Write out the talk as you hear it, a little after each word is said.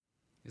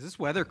Is this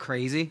weather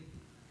crazy?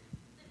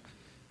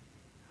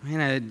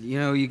 Man,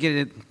 you get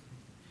it.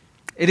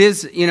 It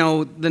is,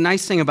 the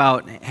nice thing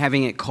about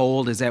having it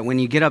cold is that when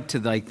you get up to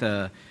like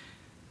the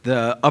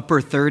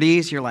upper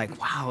 30s, you're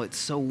like, wow, it's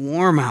so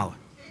warm out.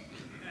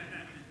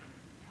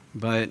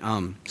 But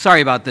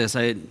sorry about this.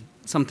 I had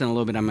something a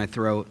little bit on my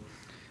throat.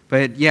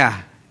 But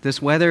yeah,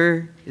 this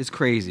weather is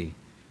crazy.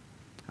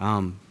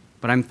 But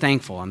I'm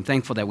thankful. I'm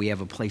thankful that we have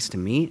a place to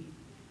meet.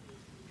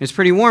 It's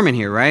pretty warm in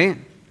here, right?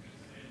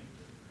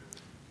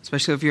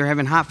 Especially if you're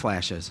having hot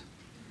flashes.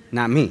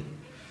 Not me.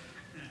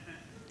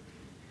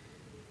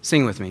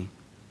 Sing with me.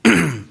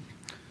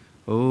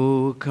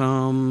 Oh,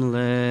 come,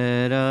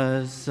 let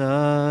us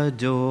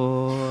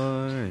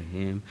adore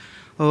him.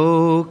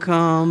 Oh,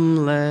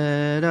 come,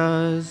 let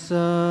us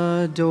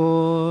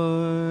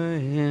adore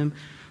him.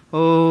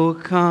 Oh,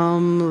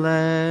 come,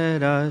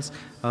 let us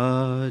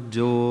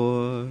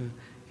adore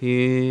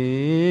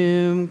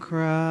him,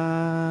 Christ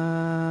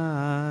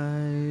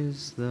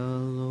the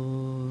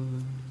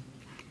Lord.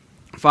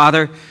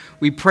 Father,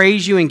 we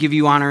praise you and give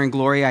you honor and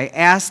glory. I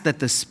ask that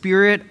the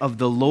Spirit of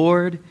the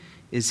Lord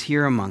is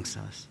here amongst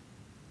us.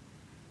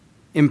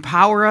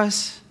 Empower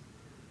us,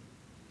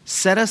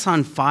 set us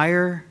on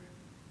fire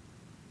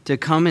to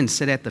come and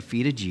sit at the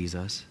feet of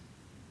Jesus.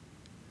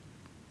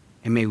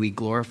 And may we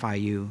glorify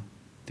you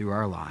through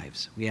our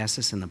lives. We ask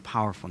this in the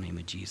powerful name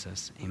of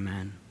Jesus.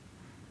 Amen.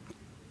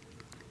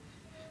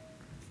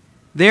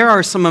 There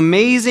are some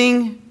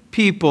amazing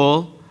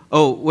people.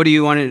 Oh, what do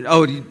you want to?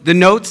 Oh, the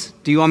notes?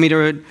 Do you want me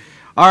to?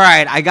 All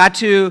right,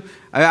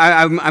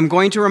 I'm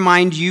going to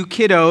remind you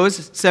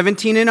kiddos,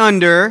 17 and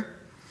under,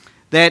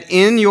 that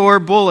in your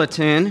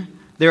bulletin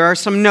there are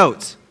some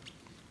notes.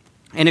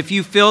 And if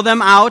you fill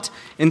them out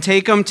and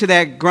take them to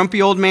that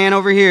grumpy old man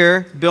over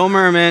here, Bill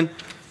Merman,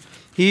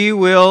 he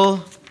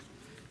will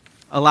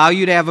allow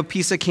you to have a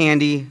piece of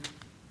candy,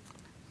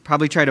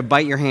 probably try to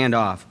bite your hand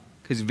off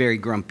because he's very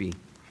grumpy.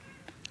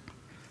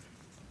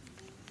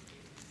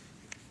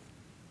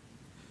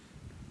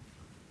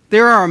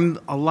 There are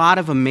a lot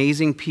of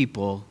amazing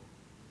people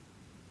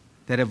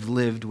that have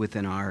lived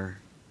within our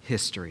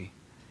history.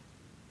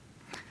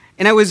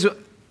 And I was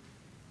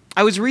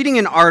reading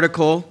an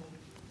article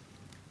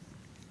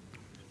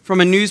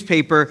from a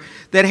newspaper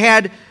that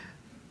had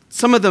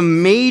some of the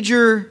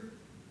major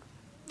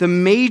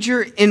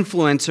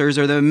influencers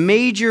or the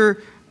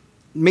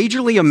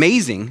majorly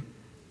amazing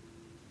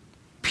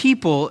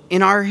people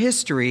in our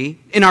history,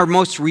 in our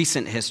most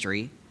recent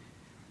history,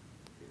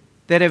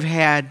 that have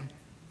had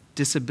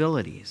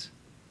disabilities.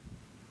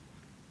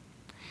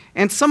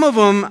 And some of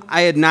them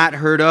I had not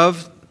heard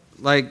of,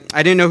 like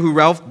I didn't know who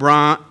Ralph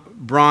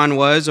Braun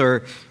was,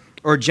 or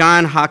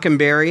John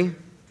Hockenberry,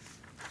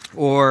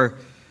 or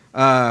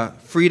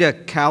Frida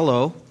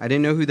Kahlo. I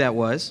didn't know who that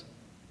was,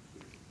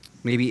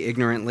 maybe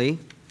ignorantly.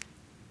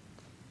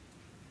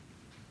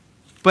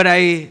 But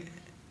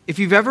if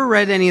you've ever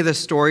read any of the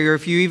story, or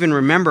if you even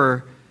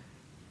remember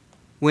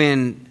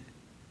when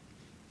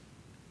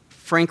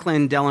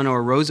Franklin Delano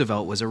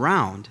Roosevelt was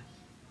around,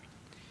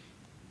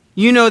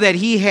 you know that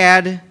he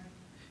had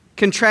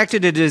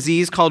contracted a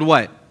disease called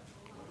what?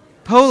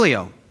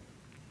 Polio.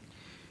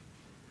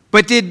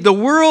 But did the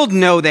world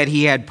know that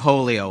he had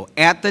polio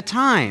at the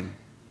time?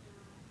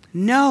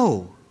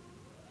 No.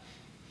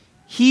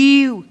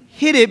 He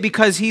hid it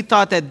because he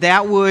thought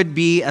that would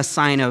be a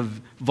sign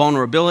of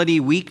vulnerability,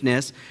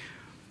 weakness.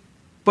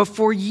 But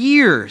for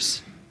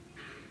years,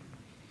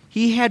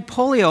 he had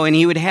polio, and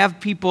he would have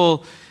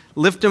people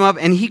lift him up,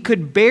 and he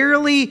could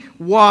barely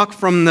walk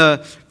from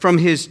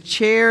his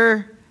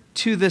chair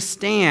to the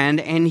stand,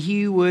 and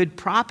he would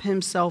prop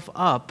himself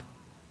up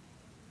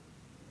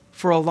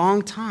for a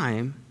long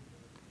time,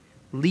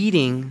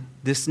 leading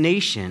this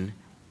nation,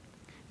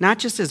 not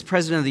just as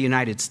President of the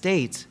United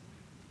States,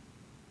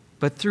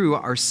 but through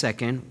our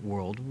Second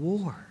World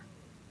War.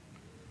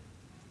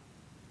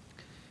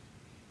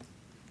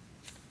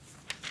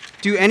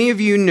 Do any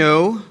of you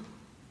know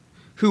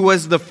who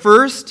was the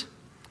first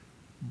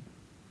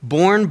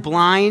born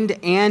blind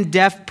and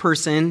deaf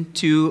person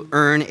to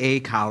earn a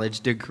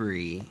college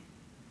degree?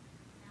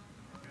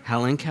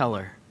 Helen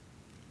Keller.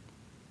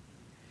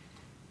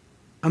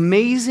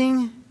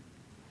 Amazing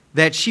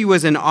that she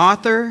was an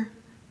author,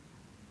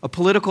 a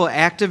political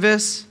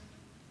activist,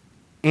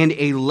 and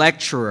a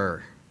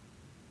lecturer,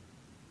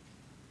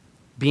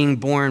 being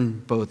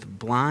born both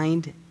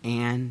blind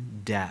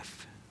and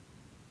deaf.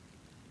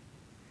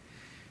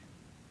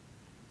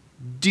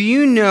 Do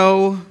you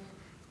know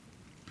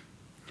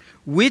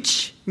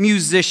which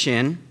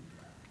musician,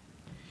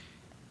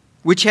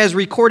 which has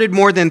recorded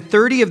more than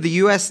 30 of the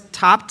U.S.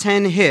 top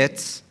 10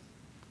 hits,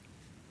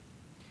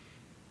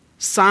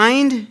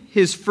 signed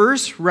his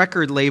first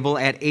record label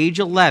at age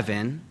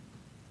 11,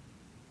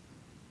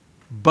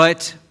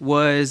 but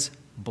was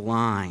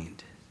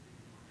blind?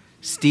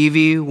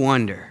 Stevie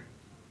Wonder.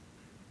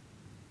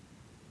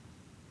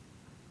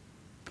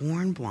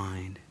 Born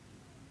blind.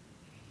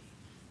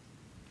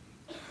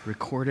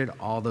 Recorded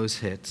all those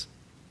hits.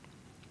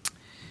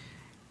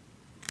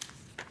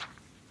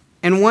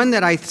 And one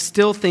that I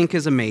still think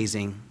is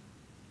amazing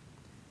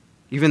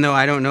even though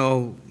I don't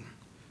know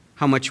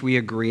how much we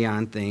agree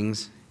on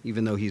things,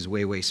 even though he's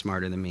way, way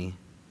smarter than me,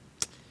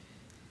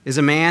 is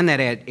a man that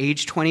at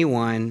age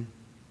 21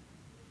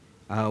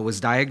 was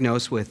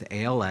diagnosed with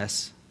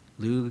ALS,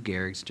 Lou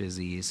Gehrig's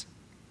disease.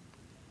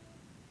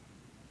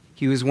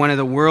 He was one of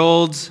the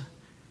world's,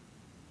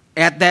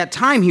 at that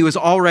time, he was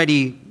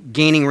already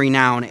gaining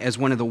renown as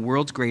one of the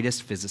world's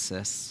greatest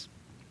physicists.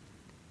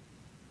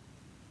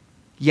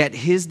 Yet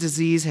his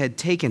disease had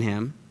taken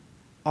him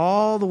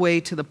all the way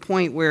to the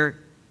point where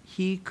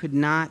he could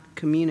not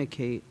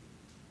communicate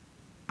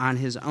on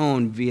his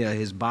own via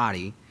his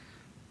body.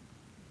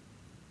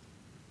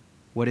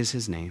 What is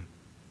his name?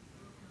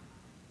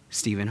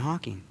 Stephen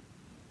Hawking.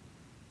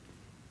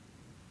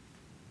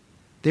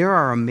 There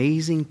are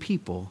amazing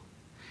people,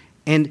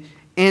 and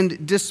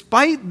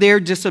despite their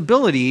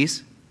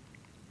disabilities,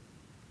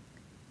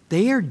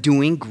 they are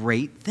doing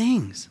great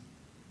things.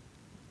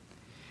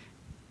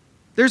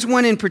 There's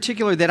one in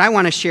particular that I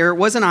want to share. It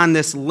wasn't on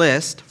this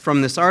list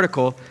from this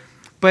article,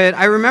 but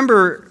I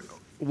remember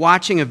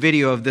watching a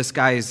video of this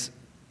guy's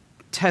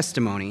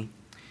testimony.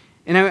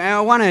 And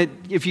I want to,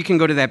 if you can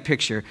go to that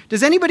picture.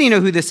 Does anybody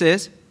know who this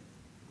is?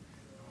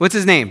 What's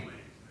his name?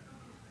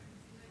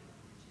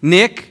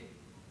 Nick?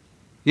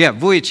 Yeah,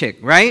 Vujicic,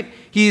 right?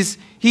 He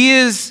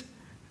is,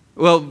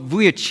 well,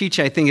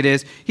 Vujicic, I think it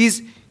is.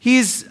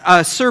 He's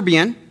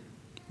Serbian,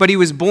 but he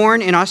was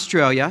born in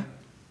Australia.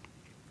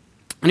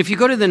 And if you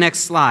go to the next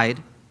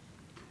slide,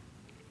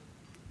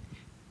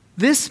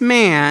 this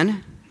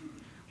man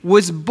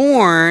was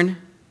born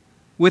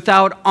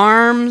without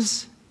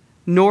arms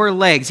nor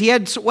legs. He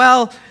had,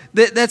 well,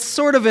 that's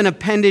sort of an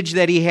appendage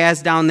that he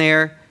has down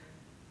there.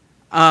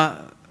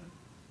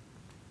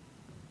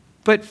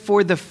 But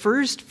for the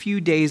first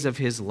few days of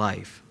his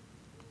life,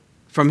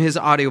 from his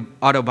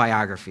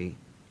autobiography,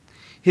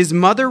 his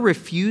mother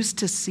refused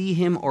to see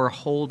him or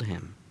hold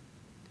him,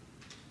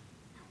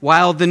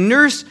 while the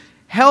nurse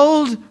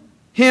held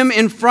him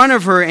in front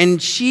of her,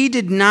 and she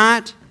did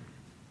not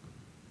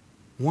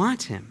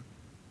want him.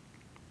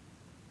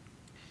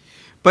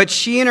 But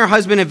she and her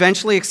husband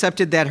eventually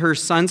accepted that her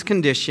son's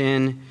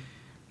condition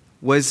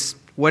was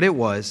what it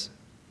was.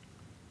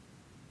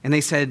 And they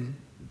said,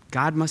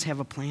 God must have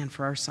a plan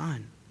for our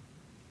son.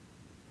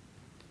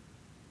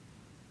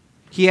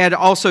 He had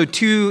also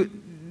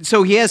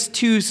he has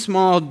two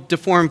small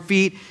deformed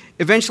feet.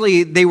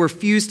 Eventually they were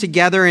fused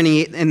together,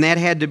 and that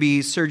had to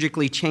be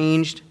surgically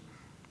changed.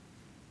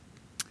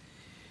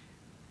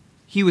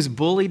 He was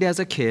bullied as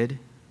a kid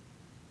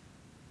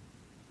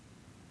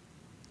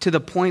to the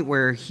point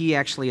where he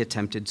actually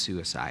attempted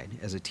suicide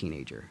as a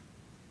teenager.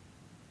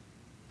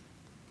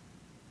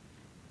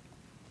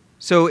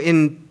 So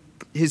in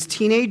his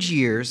teenage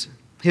years,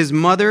 his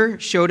mother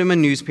showed him a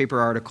newspaper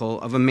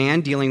article of a man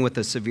dealing with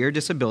a severe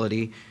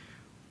disability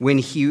when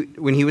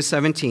he was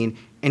 17,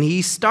 and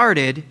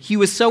he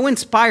was so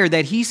inspired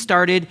that he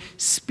started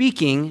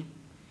speaking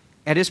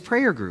at his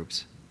prayer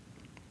groups.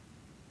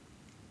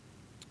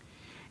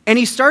 And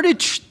he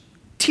started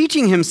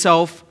teaching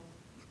himself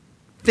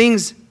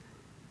things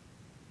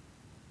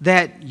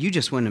that you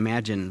just wouldn't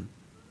imagine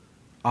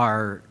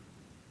are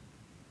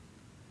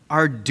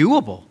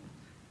doable.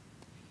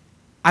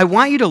 I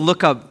want you to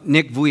look up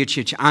Nick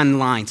Vujicic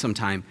online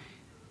sometime.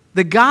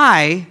 The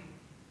guy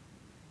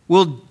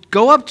will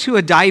go up to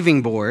a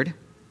diving board,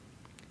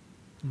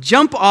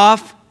 jump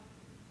off,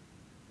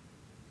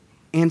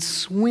 and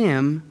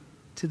swim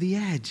to the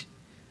edge.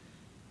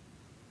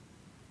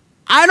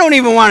 I don't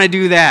even want to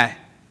do that.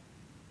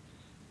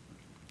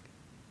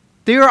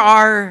 There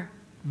are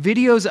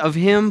videos of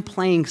him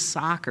playing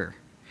soccer.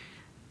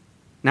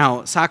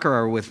 Now, soccer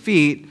are with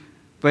feet,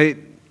 but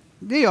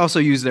they also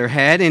use their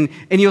head, and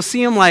you'll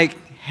see him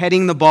like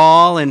heading the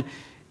ball, and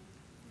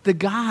the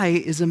guy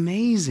is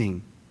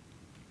amazing.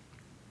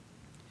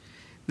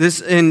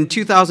 In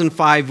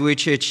 2005,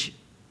 Vujicic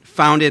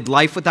founded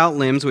Life Without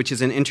Limbs, which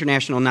is an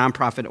international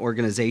nonprofit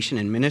organization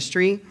and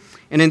ministry.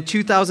 And in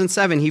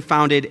 2007, he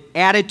founded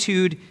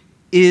Attitude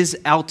is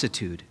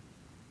Altitude.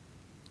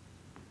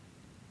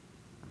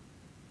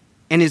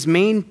 And his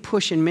main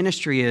push in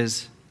ministry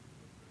is,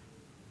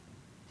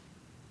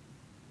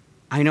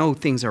 I know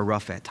things are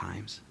rough at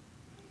times.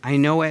 I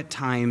know at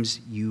times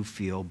you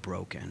feel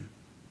broken.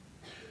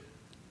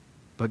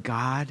 But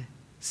God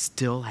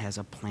still has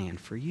a plan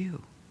for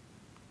you.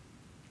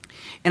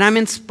 And I'm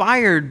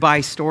inspired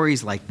by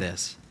stories like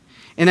this.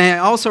 And it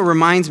also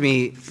reminds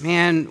me,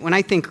 man, when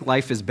I think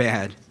life is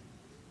bad,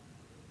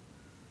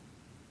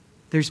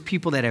 there's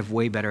people that have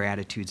way better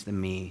attitudes than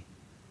me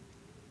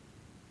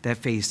that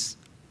face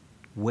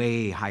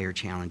way higher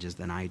challenges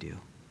than I do.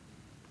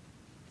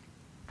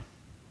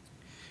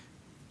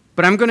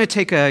 But I'm going to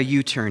take a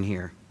U-turn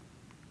here.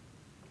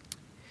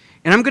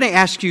 And I'm going to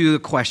ask you a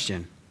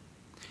question.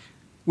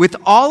 With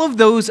all of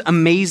those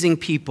amazing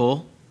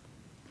people,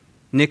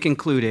 Nick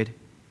included,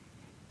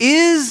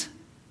 is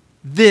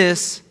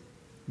this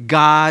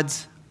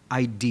God's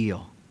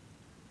ideal?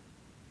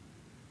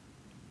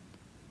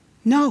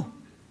 No.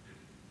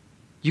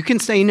 You can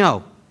say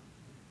no.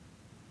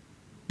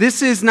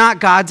 This is not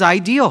God's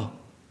ideal.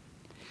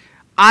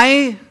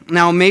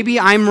 Now maybe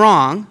I'm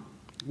wrong,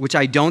 which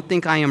I don't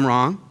think I am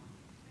wrong,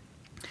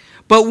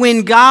 but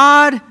when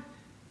God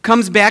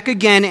comes back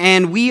again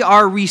and we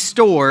are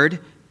restored,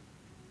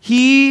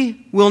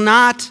 he will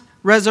not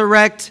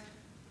resurrect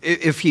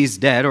if he's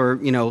dead, or,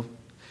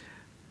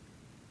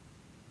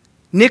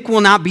 Nick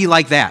will not be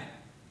like that.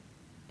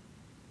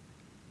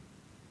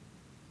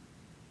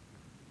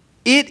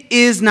 It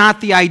is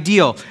not the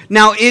ideal.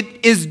 Now,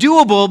 it is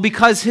doable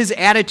because his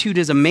attitude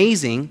is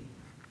amazing,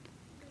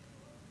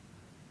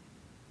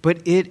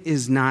 but it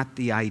is not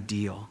the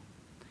ideal.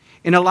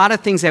 And a lot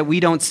of things that we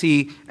don't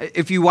see,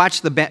 if you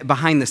watch the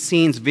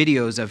behind-the-scenes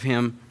videos of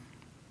him,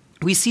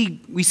 we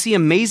see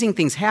amazing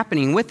things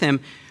happening with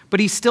him, but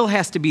he still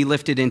has to be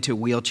lifted into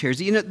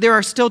wheelchairs. There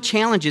are still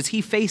challenges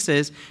he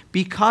faces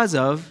because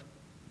of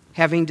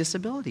having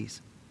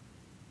disabilities.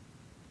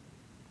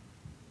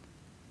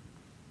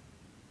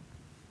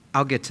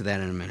 I'll get to that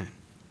in a minute.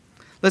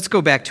 Let's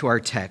go back to our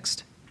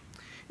text.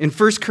 In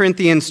 1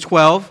 Corinthians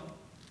 12,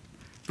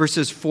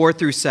 verses 4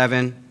 through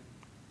 7,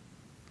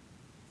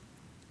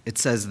 it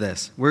says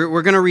this.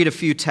 We're going to read a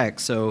few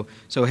texts, so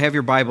have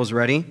your Bibles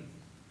ready.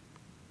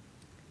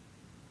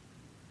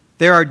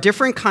 There are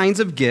different kinds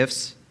of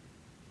gifts,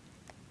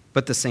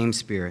 but the same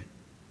Spirit.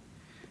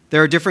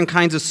 There are different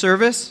kinds of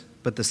service,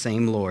 but the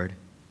same Lord.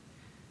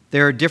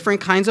 There are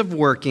different kinds of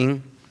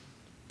working,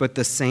 but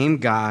the same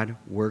God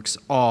works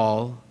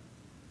all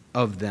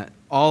of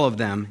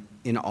them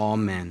in all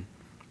men.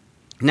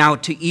 Now,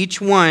 to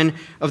each one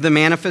of the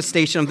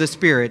manifestation of the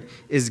Spirit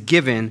is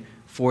given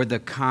for the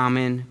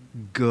common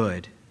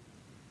good.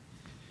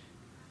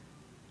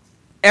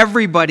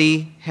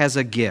 Everybody has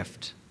a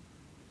gift,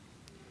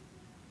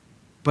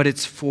 but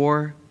it's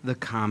for the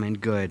common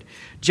good.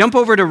 Jump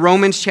over to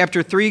Romans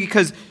chapter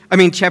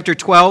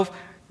 12.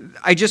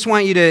 I just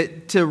want you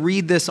to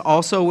read this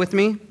also with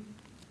me.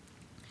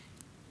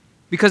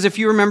 Because if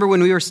you remember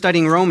when we were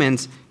studying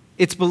Romans,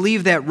 it's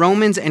believed that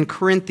Romans and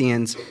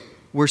Corinthians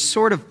were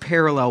sort of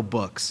parallel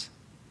books,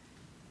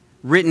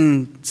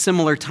 written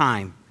similar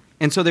time.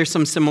 And so there's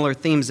some similar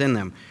themes in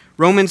them.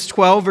 Romans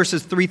 12,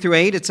 verses 3 through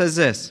 8, it says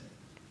this.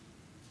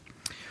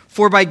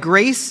 For by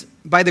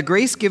the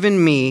grace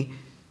given me,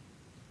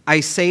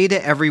 I say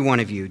to every one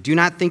of you, do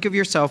not think of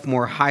yourself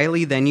more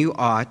highly than you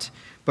ought,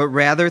 but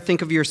rather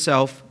think of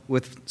yourself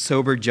with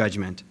sober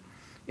judgment,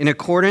 in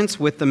accordance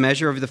with the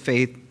measure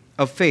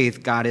of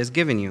faith God has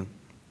given you.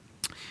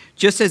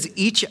 Just as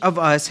each of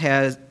us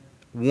has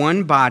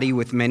one body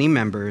with many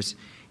members,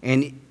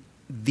 and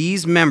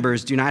these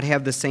members do not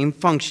have the same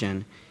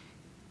function,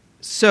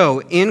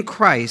 so in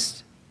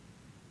Christ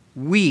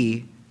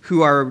we,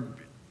 who are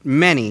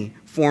many,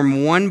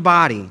 form one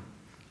body,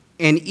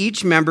 and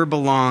each member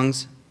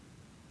belongs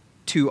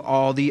to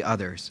all the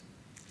others.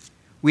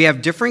 We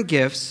have different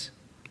gifts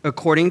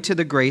according to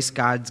the grace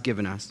God's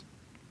given us.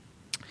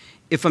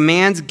 If a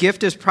man's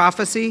gift is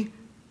prophecy,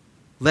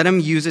 let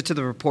him use it to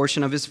the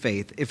proportion of his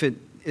faith. If it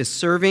is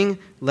serving,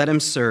 let him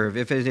serve.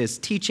 If it is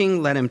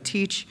teaching, let him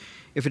teach.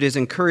 If it is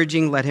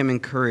encouraging, let him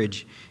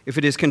encourage. If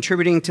it is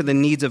contributing to the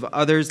needs of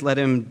others, let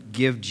him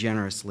give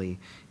generously.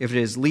 If it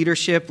is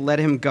leadership, let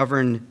him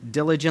govern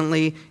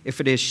diligently. If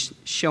it is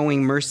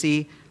showing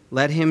mercy,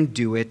 let him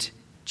do it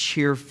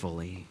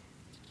cheerfully.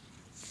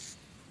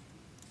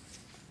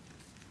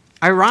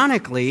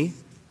 Ironically,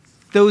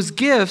 those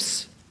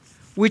gifts,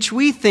 which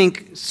we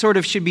think sort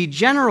of should be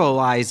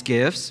generalized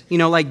gifts,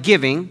 like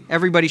giving,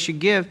 everybody should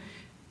give,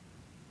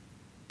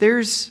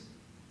 there's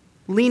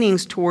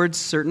leanings towards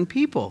certain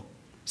people.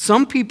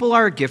 Some people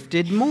are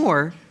gifted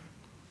more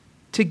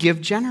to give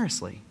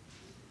generously.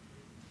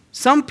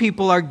 Some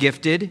people are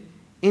gifted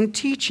in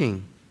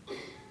teaching.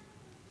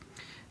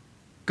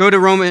 Go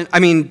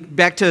to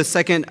back to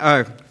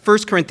 1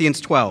 Corinthians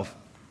 12.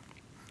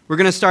 We're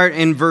going to start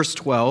in verse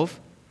 12.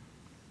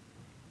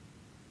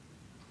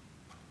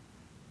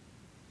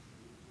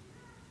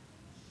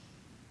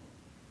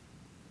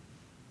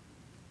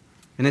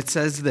 And it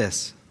says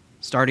this,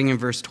 starting in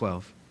verse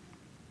 12.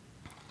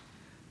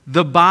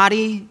 The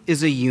body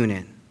is a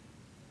unit.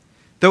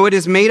 Though it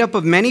is made up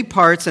of many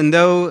parts, and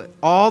though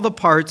all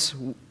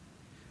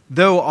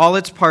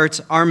its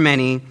parts are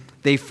many,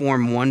 they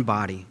form one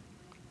body.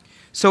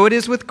 So it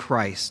is with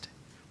Christ.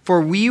 For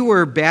we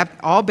were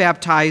all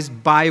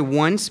baptized by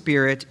one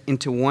Spirit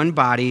into one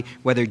body,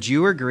 whether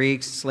Jew or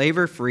Greek, slave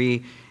or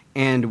free,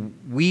 and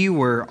we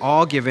were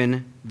all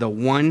given the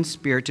one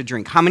Spirit to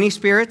drink. How many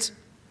spirits?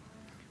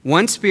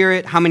 One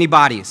Spirit. How many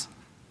bodies?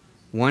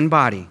 One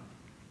body.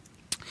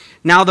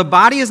 Now the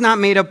body is not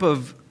made up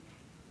of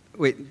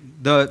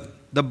the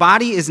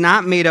body is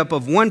not made up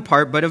of one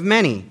part, but of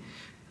many.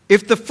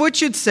 If the foot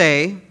should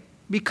say,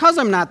 because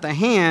I'm not the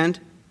hand,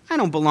 I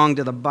don't belong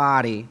to the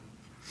body,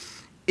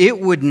 it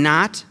would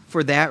not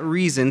for that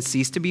reason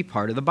cease to be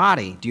part of the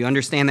body. Do you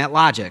understand that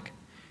logic?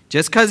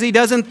 Just because he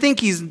doesn't think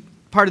he's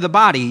part of the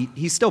body,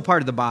 he's still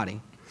part of the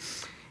body.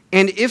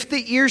 And if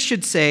the ear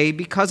should say,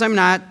 because I'm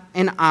not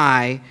an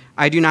eye,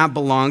 I do not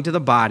belong to the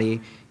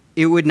body,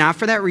 it would not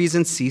for that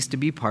reason cease to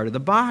be part of the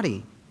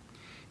body.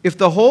 If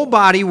the whole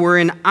body were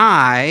an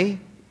eye,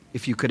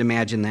 if you could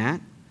imagine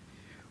that.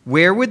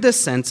 Where would the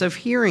sense of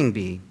hearing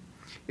be?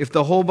 If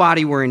the whole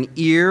body were an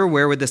ear,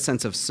 where would the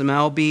sense of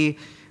smell be?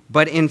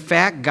 But in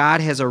fact,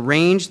 God has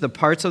arranged the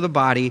parts of the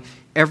body,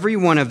 every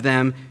one of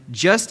them,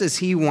 just as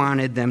he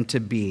wanted them to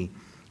be.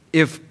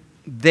 If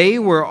they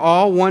were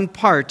all one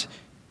part,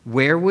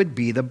 where would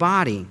be the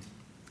body?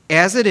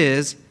 As it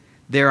is,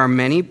 there are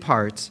many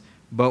parts,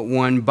 but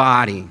one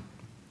body.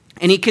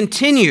 And he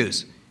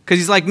continues, because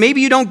he's like,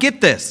 maybe you don't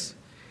get this.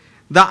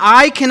 The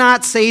eye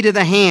cannot say to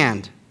the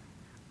hand,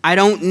 I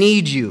don't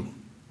need you.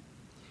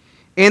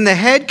 And the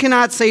head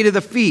cannot say to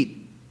the feet,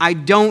 I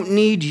don't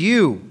need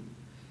you.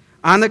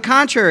 On the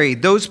contrary,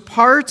 those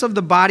parts of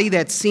the body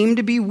that seem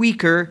to be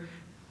weaker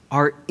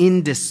are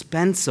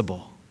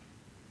indispensable.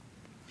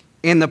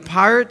 And the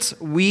parts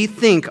we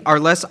think are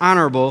less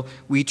honorable,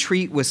 we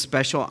treat with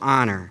special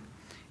honor.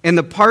 And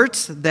the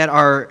parts that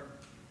are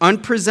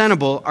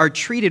unpresentable are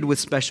treated with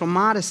special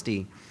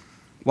modesty.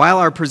 While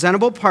our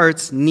presentable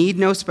parts need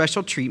no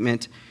special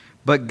treatment,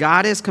 but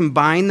God has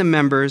combined the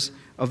members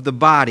of the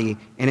body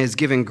and has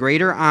given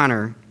greater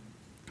honor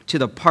to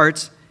the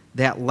parts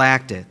that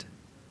lacked it,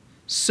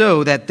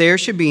 so that there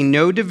should be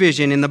no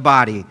division in the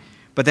body,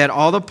 but that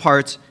all the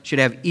parts should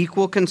have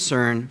equal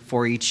concern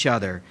for each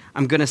other.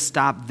 I'm going to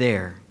stop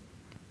there.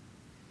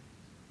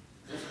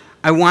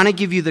 I want to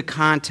give you the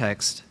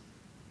context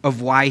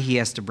of why he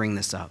has to bring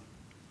this up.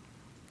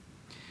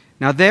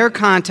 Now, their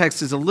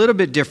context is a little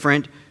bit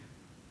different,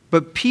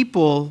 but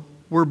people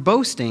were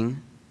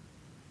boasting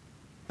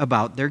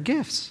about their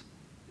gifts.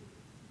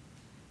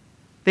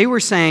 They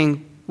were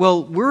saying,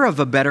 well, we're of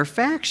a better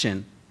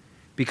faction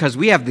because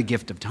we have the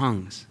gift of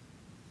tongues.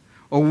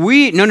 Or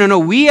we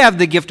have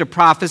the gift of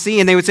prophecy.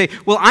 And they would say,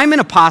 well, I'm an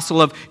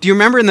apostle of, do you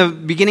remember in the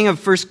beginning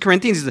of 1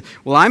 Corinthians, he said,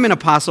 well, I'm an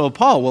apostle of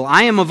Paul. Well,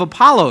 I am of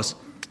Apollos.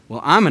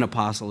 Well, I'm an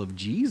apostle of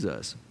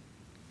Jesus.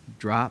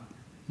 Drop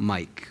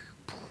mic.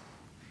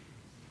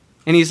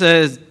 And he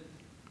says,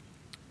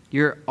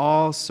 you're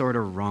all sort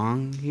of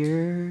wrong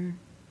here.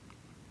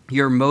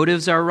 Your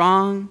motives are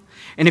wrong.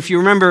 And if you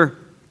remember,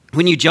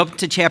 when you jump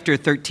to chapter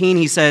 13,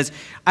 he says,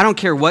 I don't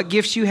care what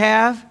gifts you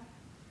have,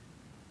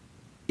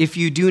 if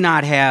you do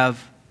not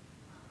have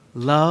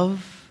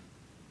love,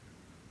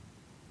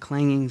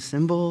 clanging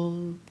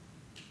cymbal,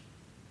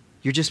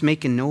 you're just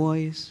making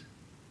noise.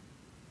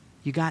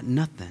 You got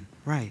nothing,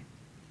 right?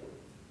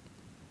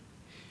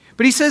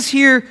 But he says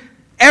here,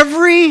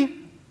 everybody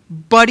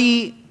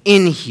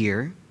in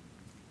here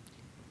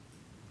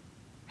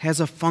has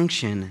a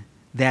function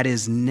that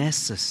is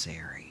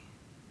necessary.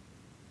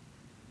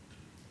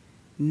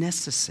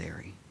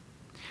 Necessary.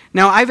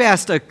 Now, I've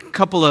asked a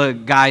couple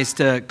of guys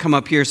to come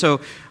up here.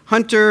 So,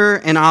 Hunter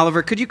and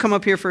Oliver, could you come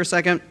up here for a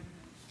second?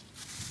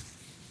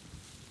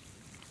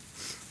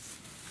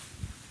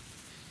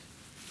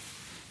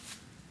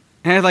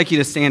 And I'd like you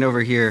to stand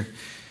over here.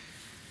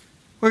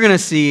 We're going to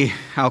see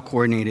how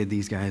coordinated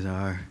these guys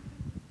are.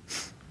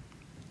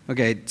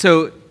 Okay,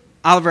 so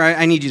Oliver,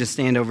 I need you to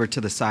stand over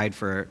to the side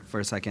for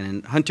a second.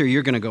 And Hunter,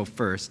 you're going to go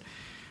first.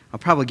 I'll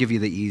probably give you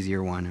the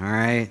easier one, all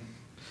right?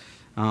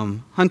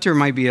 Hunter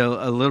might be a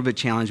little bit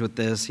challenged with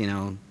this, you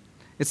know.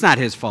 It's not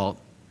his fault.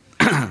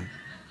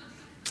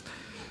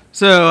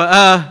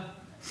 So,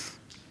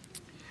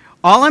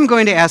 all I'm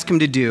going to ask him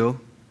to do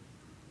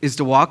is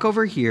to walk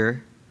over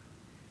here,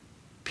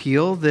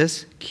 peel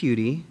this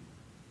cutie,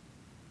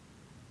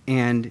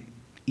 and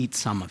eat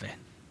some of it.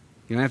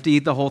 You don't have to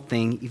eat the whole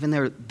thing. Even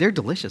they're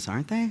delicious,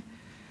 aren't they?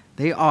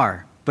 They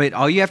are. But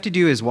all you have to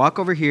do is walk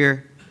over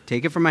here,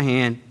 take it from my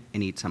hand,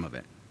 and eat some of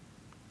it.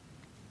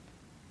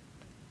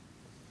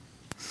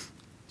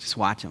 Just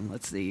watch them.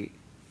 Let's see.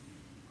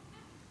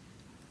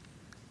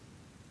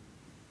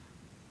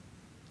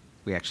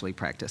 We actually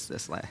practiced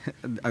this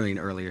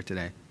earlier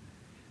today.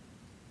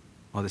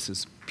 Oh, this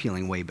is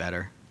peeling way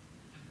better.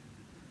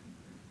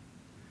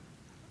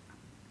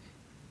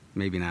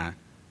 Maybe not.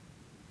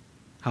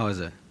 How is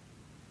it?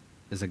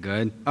 Is it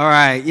good? All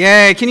right.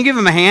 Yay. Can you give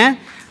him a hand?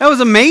 That was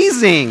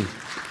amazing.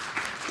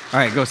 All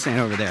right, go stand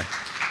over there.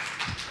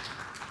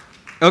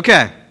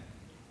 Okay.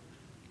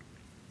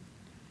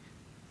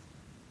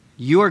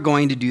 You are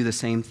going to do the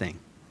same thing.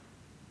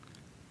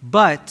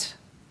 But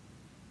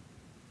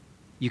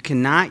you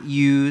cannot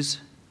use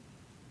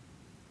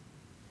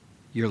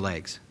your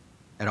legs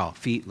at all,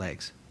 feet,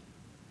 legs,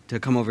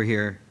 to come over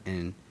here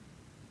and...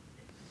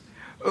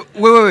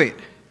 Wait.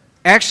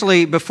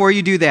 Actually, before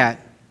you do that,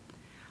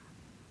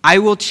 I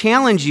will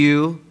challenge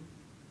you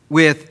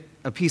with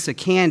a piece of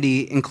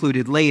candy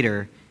included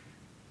later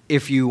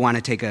if you want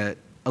to take a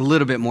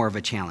little bit more of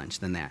a challenge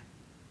than that.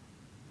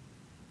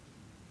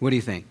 What do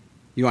you think?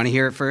 You want to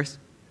hear it first?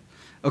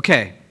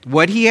 Okay,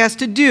 what he has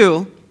to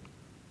do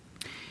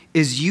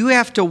is you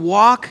have to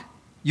walk,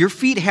 your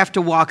feet have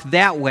to walk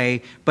that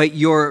way, but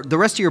the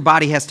rest of your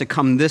body has to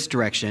come this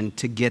direction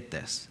to get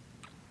this.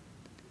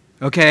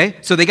 Okay?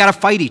 So they got to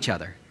fight each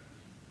other.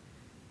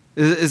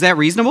 Is that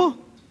reasonable?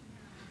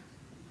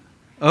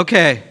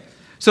 Okay.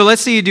 So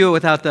let's see you do it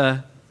without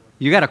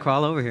you got to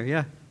crawl over here,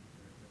 yeah.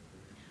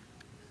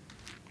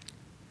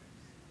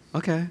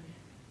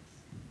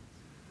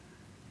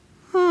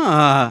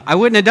 I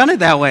wouldn't have done it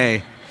that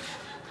way.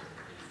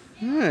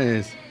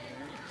 Nice.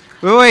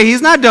 Wait,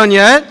 he's not done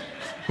yet.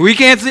 We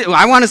can't see.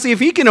 I want to see if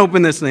he can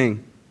open this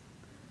thing.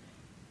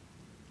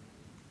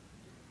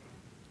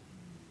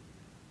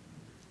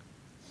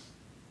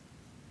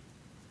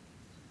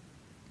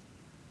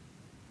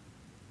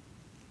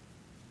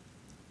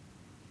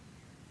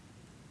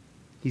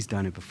 He's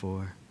done it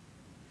before.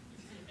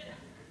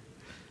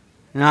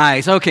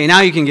 Nice. Okay,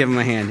 now you can give him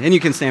a hand, and you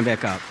can stand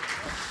back up.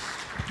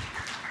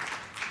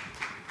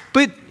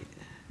 But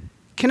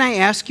can I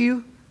ask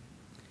you,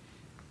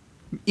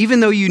 even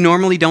though you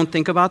normally don't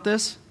think about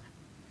this,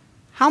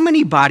 how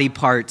many body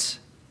parts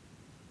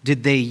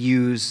did they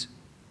use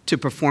to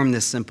perform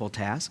this simple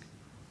task?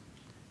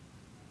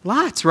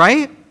 Lots,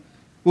 right?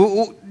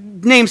 Well,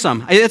 name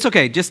some. It's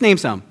okay, just name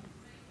some.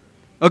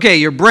 Okay,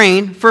 your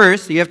brain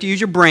first. You have to use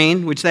your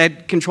brain, which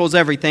that controls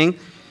everything.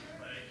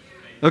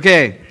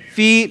 Okay,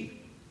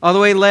 feet, all the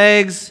way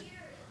legs.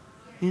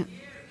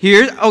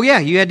 Here, oh yeah,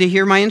 you had to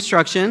hear my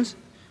instructions.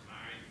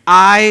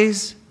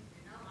 Eyes,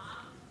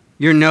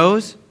 your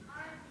nose.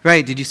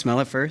 Right, did you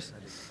smell it first?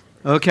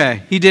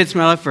 Okay, he did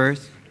smell it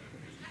first.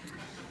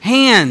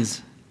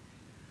 Hands.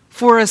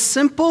 For a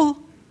simple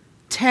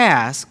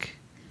task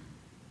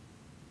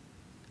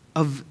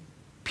of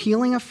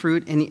peeling a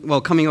fruit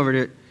and, coming over to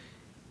it,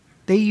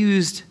 they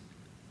used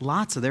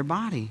lots of their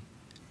body.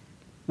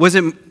 Was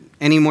it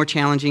any more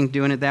challenging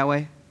doing it that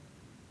way?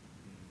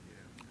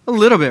 A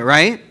little bit,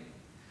 right?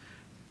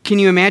 Can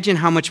you imagine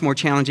how much more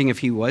challenging if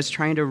he was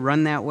trying to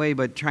run that way,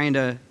 but trying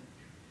to...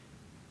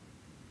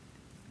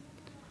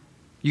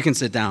 You can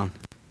sit down.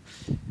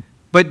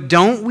 But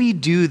don't we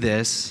do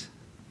this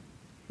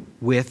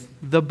with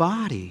the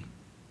body?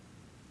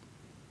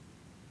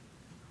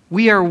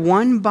 We are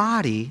one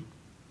body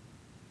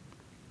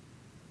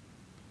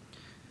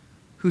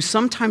who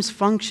sometimes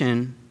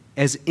function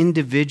as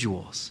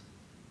individuals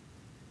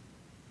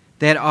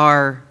that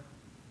are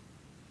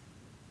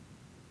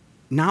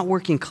not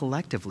working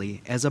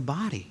collectively as a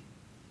body.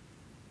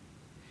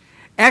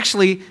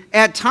 Actually,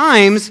 at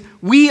times,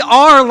 we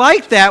are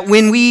like that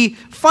when we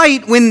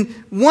fight, when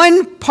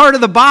one part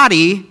of the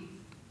body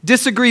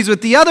disagrees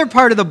with the other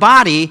part of the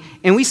body,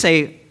 and we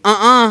say,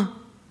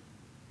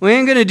 we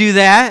ain't going to do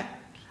that.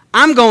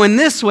 I'm going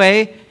this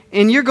way,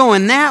 and you're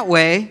going that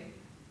way.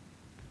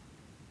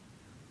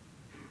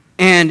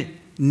 And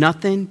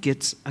nothing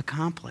gets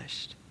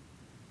accomplished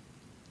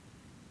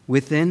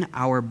within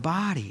our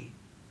body.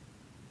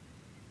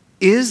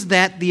 Is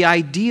that the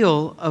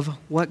ideal of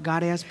what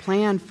God has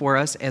planned for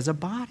us as a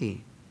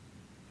body?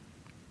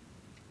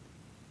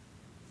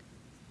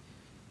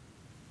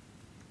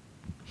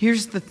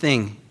 Here's the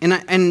thing, and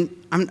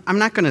I'm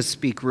not going to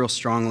speak real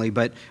strongly,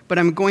 but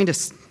I'm going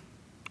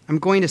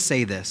to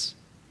say this.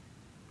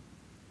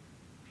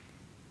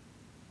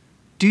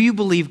 Do you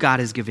believe God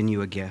has given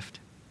you a gift?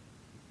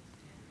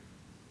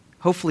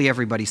 Hopefully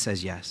everybody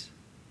says yes,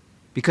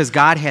 because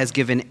God has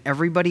given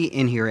everybody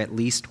in here at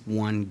least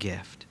one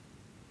gift.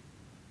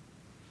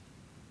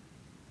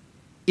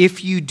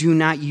 If you do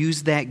not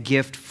use that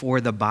gift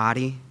for the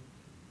body,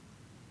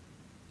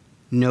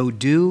 no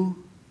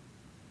do.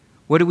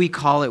 What do we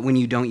call it when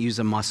you don't use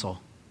a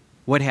muscle?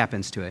 What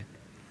happens to it?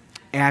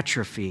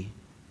 Atrophy.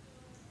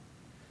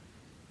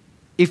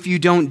 If you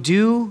don't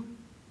do,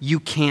 you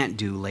can't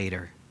do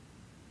later.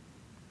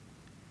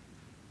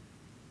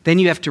 Then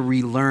you have to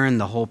relearn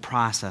the whole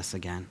process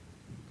again.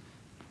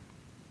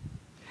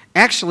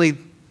 Actually,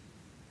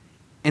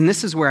 and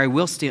this is where I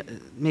will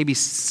maybe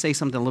say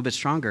something a little bit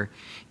stronger.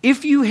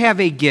 If you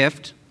have a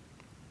gift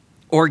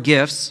or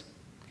gifts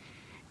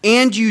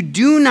and you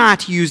do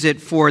not use it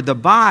for the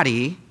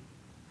body,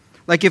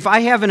 like if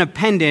I have an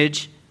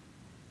appendage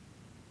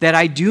that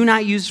I do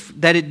not use,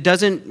 that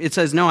it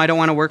says, no, I don't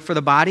want to work for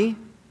the body,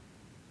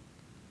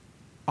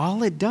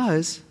 all it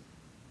does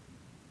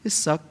is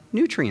suck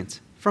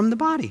nutrients from the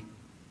body.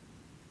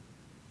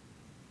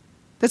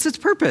 That's its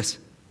purpose.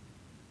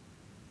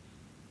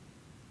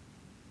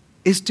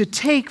 Is to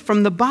take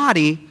from the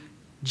body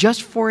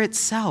just for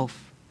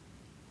itself.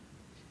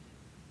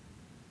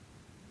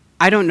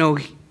 I don't know,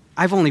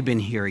 I've only been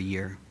here a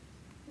year.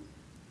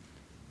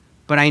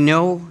 But I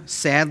know,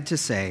 sad to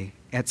say,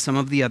 at some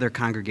of the other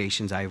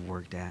congregations I've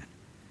worked at,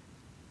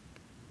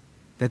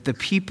 that the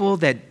people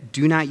that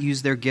do not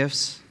use their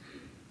gifts,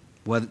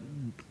 well,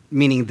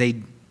 meaning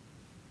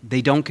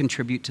they don't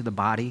contribute to the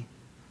body,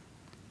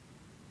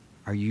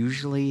 are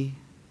usually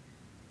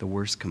the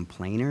worst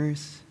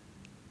complainers.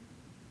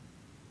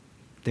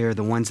 They're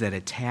the ones that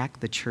attack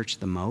the church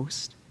the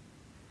most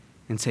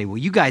and say, well,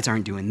 you guys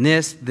aren't doing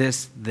this,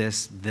 this,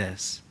 this,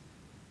 this.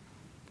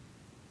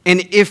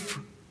 And if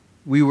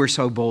we were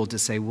so bold to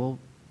say, well,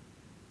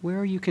 where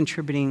are you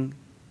contributing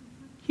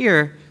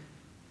here?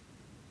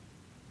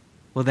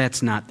 Well,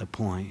 that's not the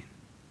point.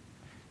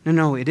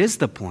 No, it is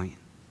the point.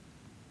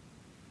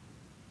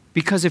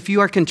 Because if you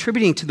are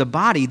contributing to the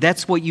body,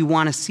 that's what you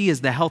want to see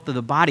is the health of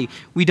the body.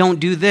 We don't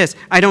do this.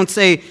 I don't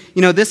say,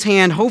 this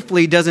hand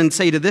hopefully doesn't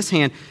say to this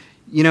hand,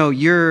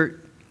 you're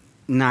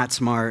not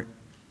smart.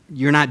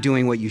 You're not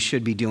doing what you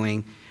should be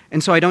doing.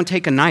 And so I don't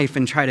take a knife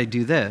and try to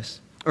do this.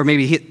 Or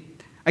maybe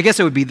I guess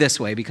it would be this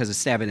way because of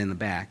stab it in the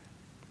back.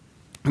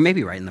 Or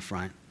maybe right in the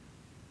front.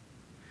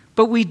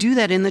 But we do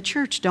that in the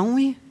church, don't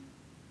we?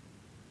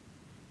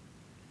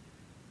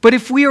 But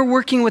if we are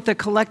working with a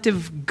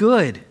collective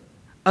good,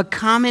 a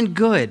common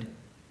good,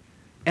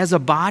 as a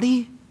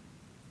body,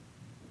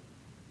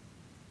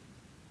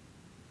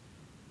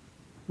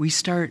 we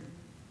start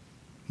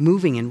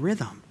moving in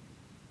rhythm.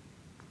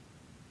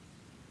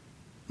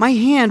 My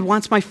hand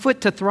wants my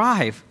foot to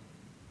thrive.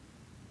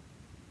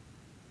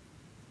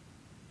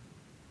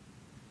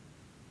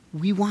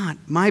 I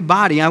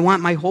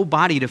want my whole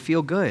body to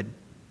feel good.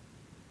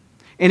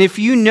 And if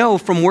you know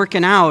from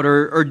working out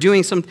or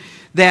doing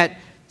that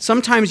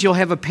sometimes you'll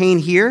have a pain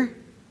here,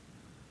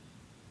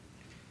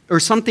 or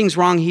something's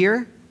wrong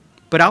here,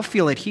 but I'll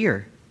feel it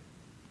here.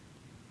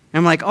 And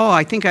I'm like,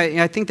 I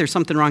think there's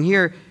something wrong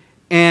here.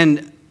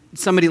 And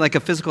somebody like a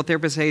physical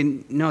therapist say,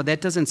 no,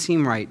 that doesn't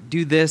seem right.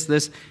 Do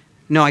this.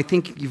 No, I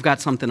think you've got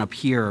something up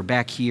here or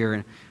back here.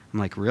 And I'm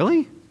like,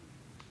 really?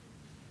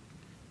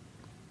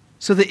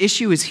 So the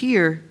issue is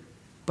here,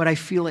 but I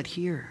feel it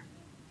here.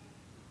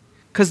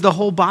 Because the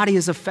whole body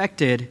is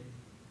affected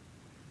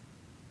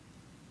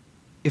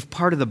if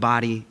part of the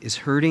body is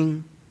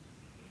hurting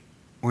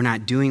or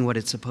not doing what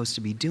it's supposed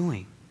to be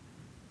doing.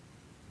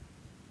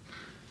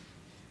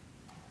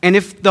 And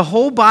if the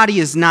whole body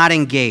is not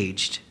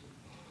engaged,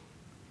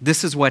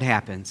 this is what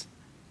happens.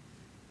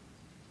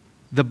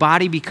 The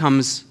body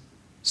becomes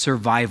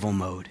survival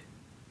mode.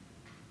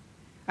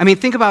 I mean,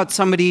 think about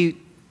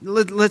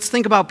let's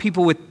think about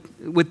people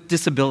with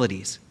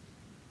disabilities.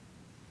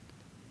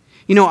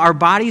 You know, our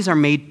bodies are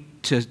made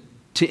to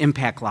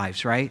impact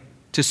lives, right?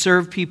 To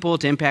serve people,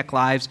 to impact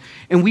lives.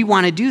 And we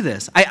want to do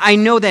this. I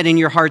know that in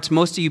your hearts,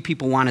 most of you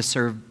people want to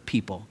serve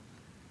people.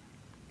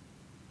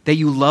 That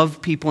you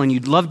love people and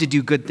you'd love to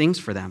do good things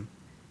for them.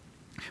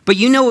 But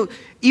you know,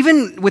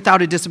 even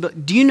without a disability,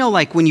 do you know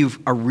like when you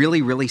are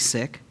really, really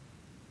sick?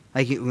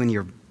 Like when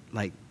you're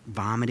like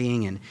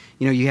vomiting and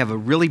you have a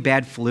really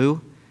bad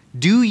flu?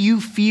 Do you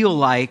feel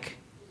like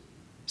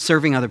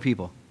serving other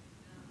people?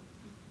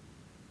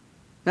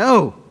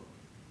 No.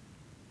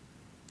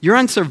 You're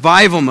on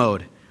survival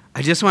mode.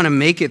 I just want to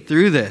make it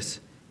through this.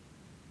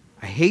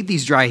 I hate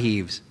these dry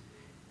heaves.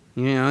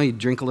 You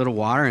drink a little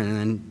water and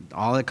then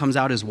all that comes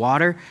out is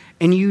water.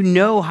 And you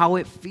know how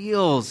it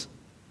feels.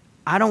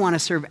 I don't want to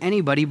serve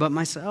anybody but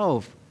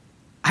myself.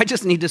 I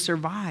just need to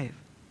survive.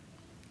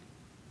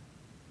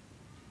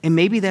 And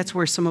maybe that's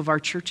where some of our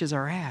churches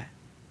are at.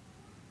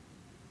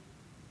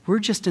 We're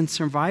just in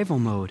survival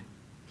mode.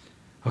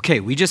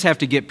 Okay, we just have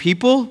to get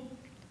people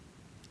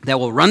that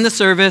will run the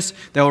service,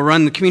 that will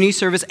run the community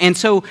service. And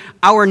so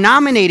our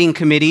nominating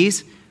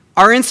committees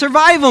are in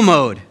survival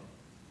mode.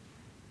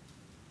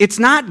 It's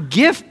not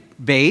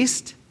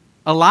gift-based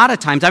a lot of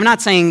times. I'm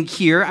not saying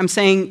here, I'm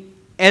saying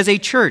as a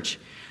church.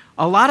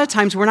 A lot of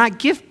times we're not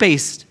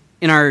gift-based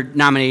in our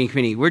nominating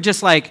committee. We're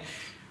just like,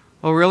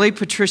 oh, really,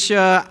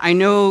 Patricia? I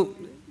know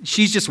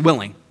she's just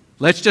willing.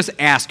 Let's just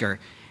ask her.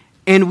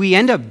 And we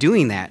end up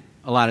doing that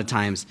a lot of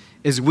times,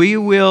 is we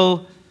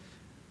know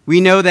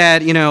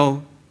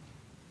that,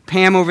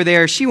 Pam over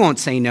there, she won't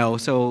say no,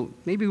 so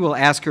maybe we'll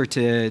ask her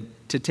to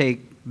take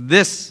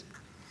this.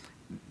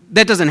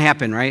 That doesn't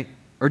happen, right?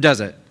 Or does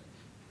it?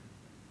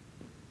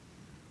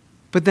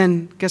 But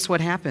then, guess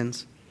what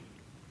happens?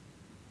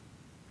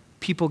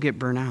 People get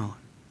burnt out.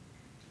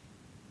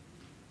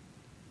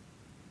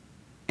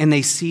 And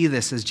they see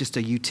this as just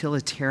a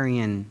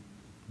utilitarian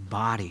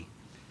body.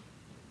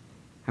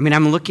 I mean,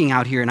 I'm looking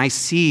out here and I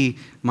see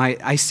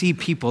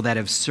people that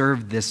have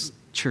served this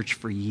church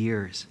for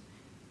years.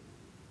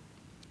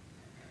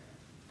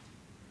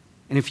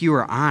 And if you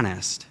are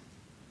honest,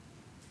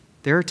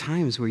 there are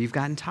times where you've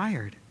gotten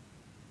tired.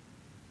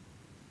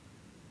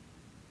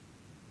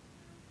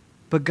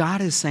 But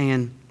God is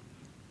saying,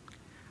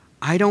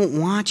 I don't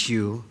want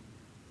you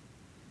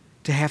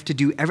to have to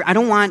do I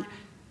don't want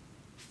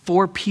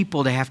 4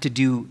 people to have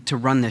to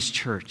run this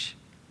church.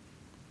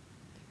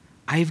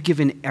 I've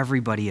given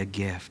everybody a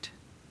gift.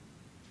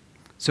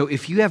 So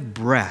if you have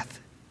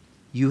breath,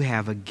 you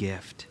have a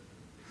gift.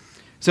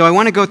 So I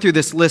want to go through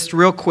this list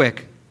real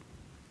quick.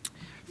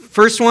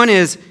 First one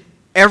is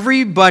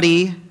every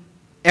body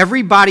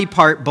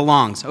part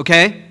belongs,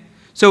 okay?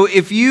 So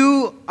if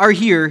you are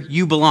here,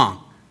 you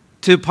belong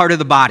to part of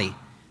the body.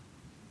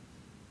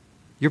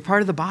 You're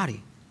part of the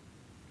body.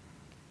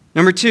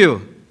 Number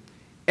 2,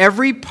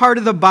 every part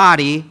of the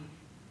body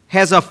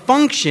has a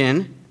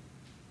function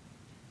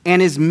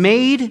and is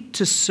made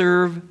to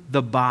serve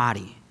the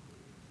body.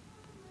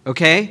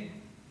 Okay?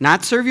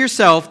 Not serve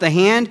yourself. The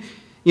hand,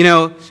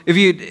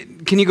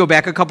 can you go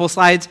back a couple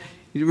slides?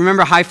 You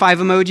remember high five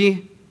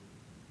emoji?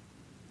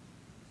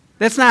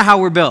 That's not how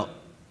we're built.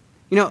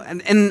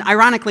 And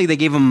ironically, they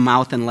gave him a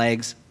mouth and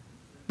legs.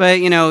 But,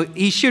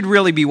 he should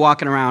really be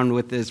walking around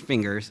with his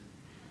fingers.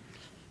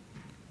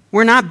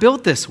 We're not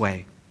built this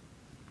way.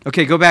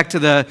 Okay, go back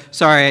to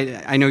sorry,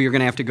 I know you're going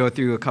to have to go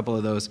through a couple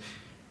of those.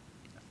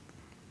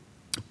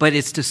 But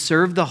it's to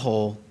serve the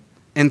whole.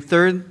 And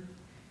third,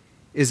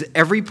 is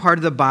every part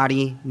of the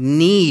body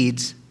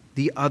needs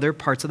the other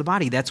parts of the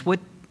body. That's what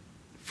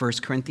 1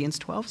 Corinthians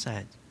 12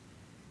 said.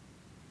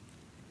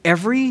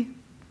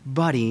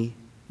 Everybody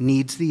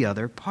needs the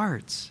other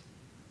parts.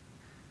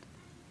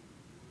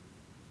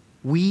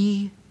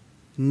 We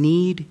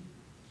need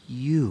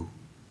you.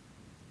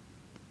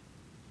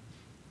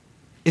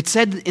 It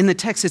said in the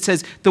text, it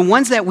says, the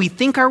ones that we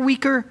think are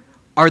weaker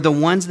are the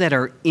ones that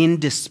are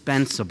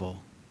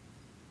indispensable.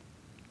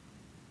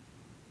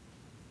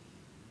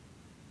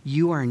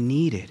 You are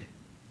needed.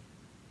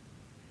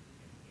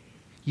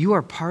 You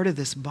are part of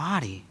this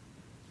body.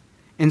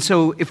 And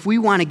so if we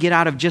want to get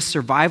out of just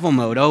survival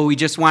mode, we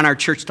just want our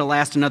church to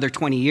last another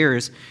 20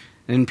 years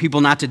and people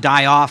not to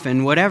die off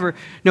and whatever.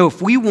 No,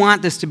 if we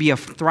want this to be a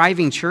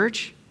thriving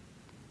church,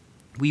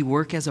 we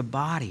work as a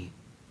body.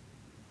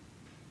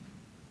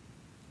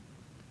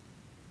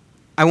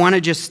 I want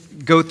to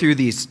just go through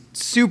these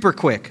super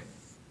quick.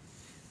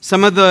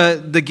 Some of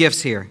the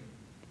gifts here.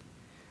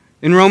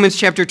 In Romans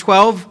chapter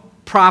 12,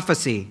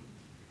 prophecy,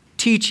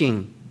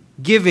 teaching,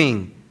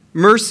 giving,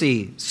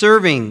 mercy,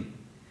 serving,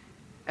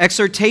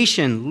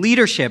 exhortation,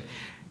 leadership.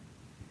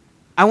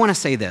 I want to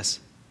say this.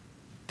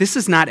 This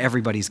is not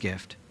everybody's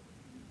gift.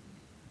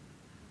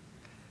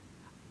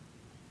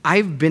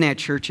 I've been at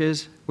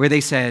churches where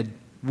they said,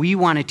 we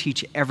want to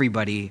teach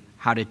everybody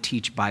how to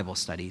teach Bible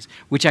studies,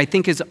 which I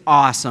think is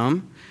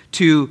awesome,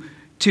 to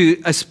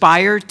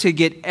aspire to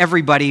get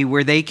everybody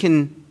where they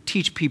can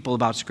teach people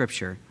about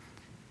Scripture.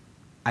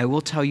 I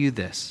will tell you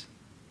this.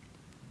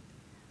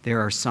 There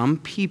are some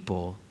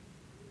people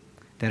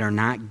that are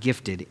not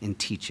gifted in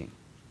teaching.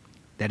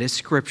 That is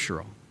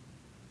scriptural.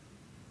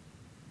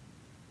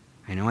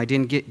 I know I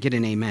didn't get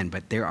an amen,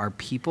 but there are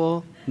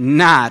people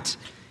not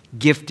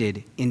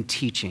gifted in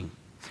teaching.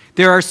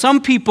 There are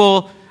some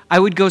people, I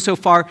would go so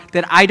far,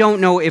 that I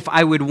don't know if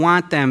I would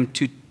want them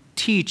to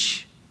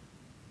teach.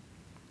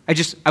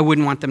 I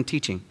wouldn't want them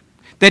teaching.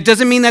 That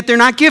doesn't mean that they're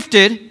not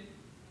gifted.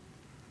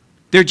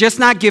 They're just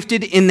not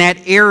gifted in that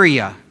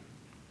area.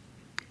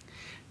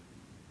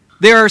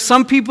 There are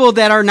some people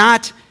that are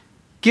not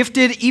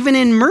gifted even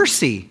in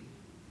mercy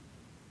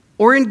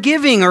or in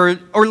giving or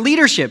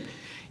leadership.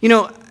 You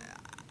know,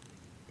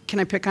 can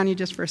I pick on you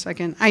just for a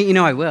second?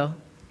 I will.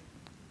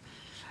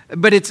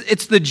 But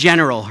it's the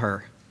general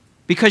her,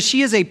 because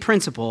she is a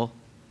principal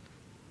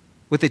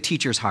with a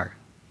teacher's heart.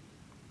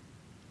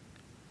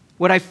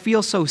 What I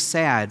feel so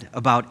sad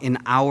about in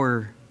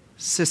our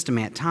system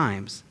at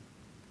times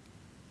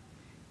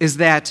is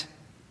that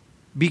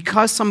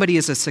because somebody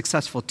is a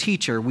successful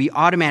teacher, we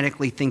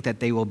automatically think that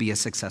they will be a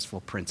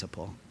successful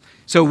principal.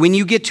 So when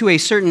you get to a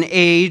certain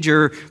age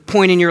or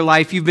point in your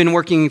life, you've been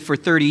working for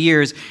 30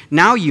 years,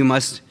 now you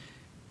must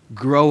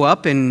grow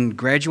up and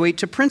graduate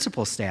to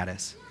principal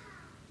status,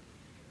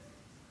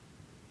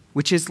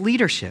 which is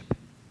leadership.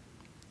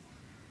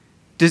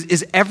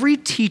 Is every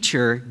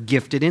teacher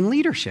gifted in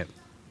leadership?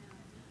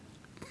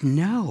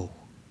 No.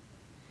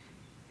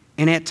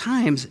 And at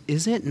times,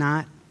 is it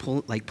not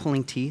like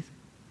pulling teeth?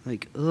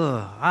 Like,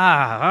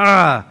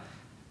 Yeah,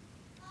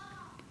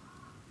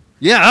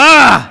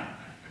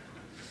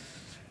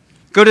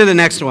 Go to the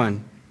next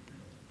one.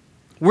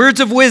 Words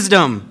of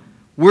wisdom,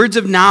 words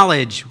of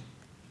knowledge,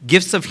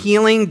 gifts of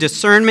healing,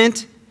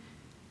 discernment,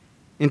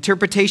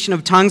 interpretation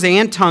of tongues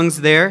and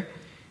tongues there,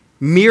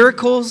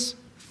 miracles,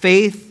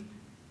 faith,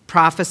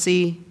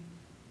 prophecy.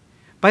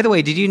 By the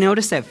way, did you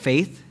notice that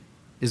faith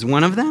is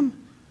one of them?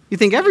 You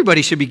think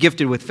everybody should be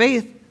gifted with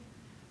faith.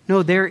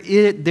 No,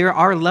 there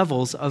are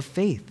levels of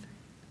faith.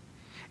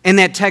 And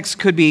that text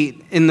could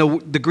be, in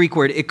the Greek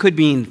word, it could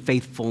mean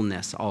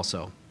faithfulness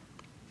also.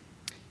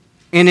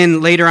 And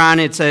then later on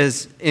it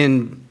says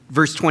in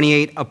verse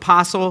 28,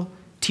 apostle,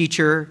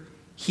 teacher,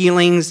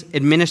 healings,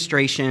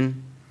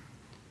 administration,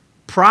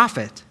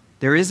 prophet.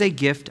 There is a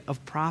gift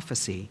of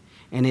prophecy,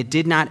 and it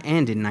did not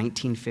end in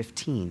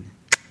 1915.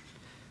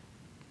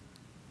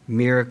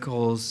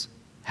 Miracles,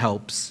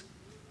 helps,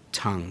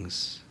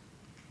 tongues.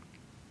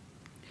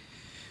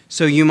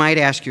 So you might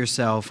ask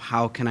yourself,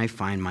 how can I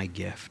find my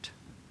gift?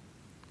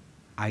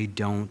 I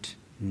don't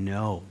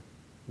know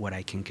what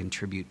I can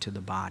contribute to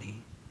the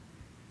body.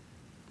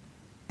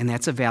 And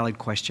that's a valid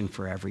question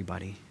for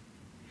everybody.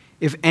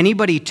 If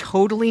anybody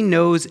totally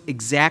knows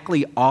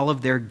exactly all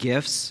of their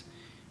gifts,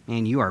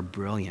 man, you are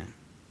brilliant.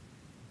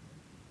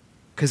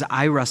 Because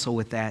I wrestle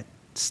with that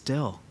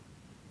still.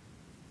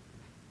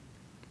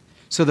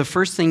 So the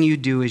first thing you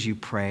do is you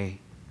pray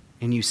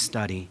and you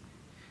study.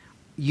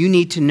 You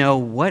need to know,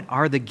 what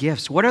are the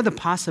gifts? What are the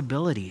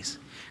possibilities?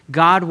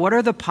 God, what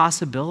are the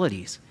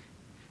possibilities?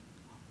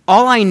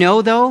 All I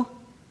know, though,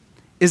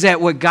 is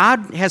that what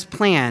God has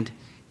planned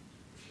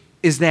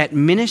is that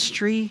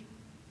ministry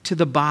to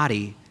the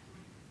body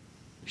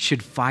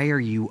should fire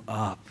you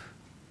up.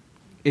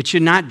 It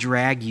should not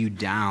drag you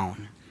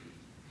down.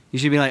 You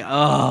should be like,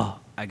 oh,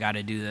 I got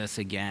to do this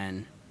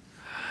again.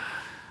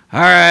 All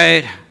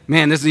right,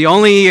 man, this is the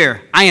only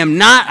year.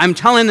 I'm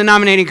telling the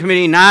nominating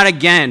committee, not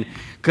again,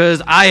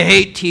 because I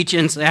hate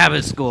teaching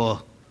Sabbath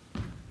school.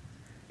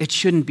 It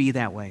shouldn't be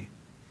that way.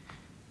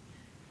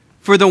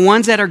 For the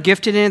ones that are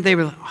gifted in it, they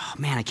were like, oh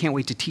man, I can't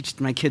wait to teach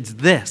my kids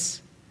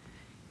this.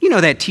 You know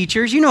that,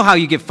 teachers. You know how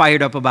you get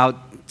fired up about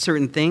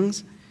certain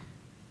things.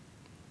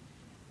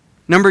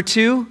 Number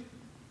 2,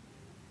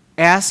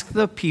 ask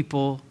the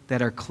people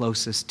that are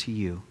closest to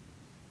you.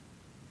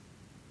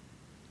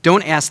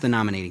 Don't ask the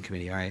nominating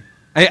committee, all right?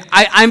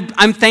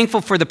 I'm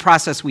thankful for the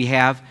process we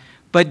have,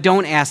 but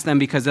don't ask them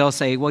because they'll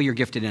say, well, you're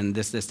gifted in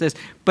this.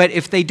 But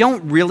if they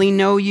don't really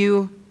know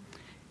you,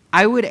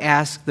 I would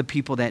ask the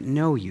people that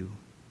know you.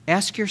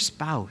 Ask your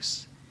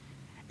spouse.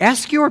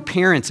 Ask your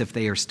parents if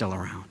they are still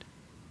around.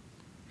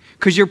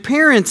 Because your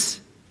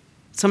parents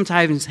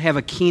sometimes have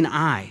a keen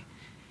eye.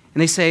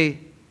 And they say,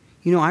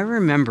 you know, I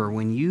remember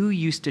when you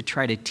used to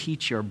try to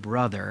teach your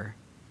brother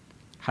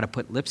how to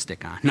put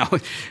lipstick on. No,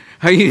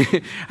 how you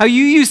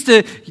used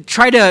to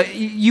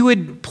you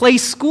would play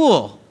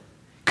school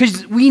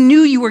because we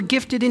knew you were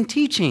gifted in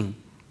teaching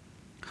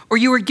or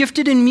you were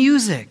gifted in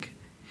music.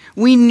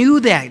 We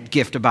knew that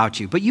gift about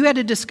you, but you had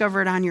to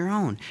discover it on your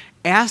own.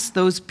 Ask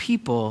those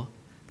people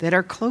that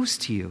are close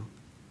to you,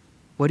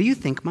 what do you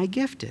think my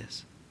gift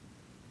is?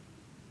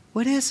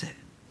 What is it?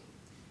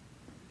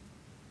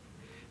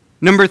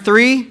 Number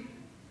 3,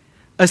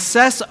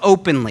 assess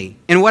openly.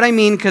 And what I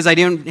mean, because I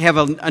didn't have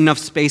enough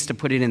space to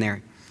put it in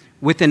there,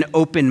 with an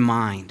open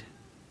mind.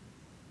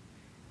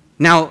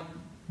 Now,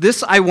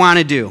 this I want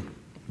to do.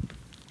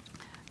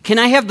 Can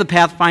I have the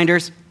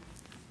Pathfinders?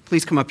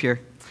 Please come up here.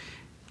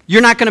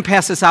 You're not going to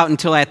pass this out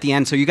until at the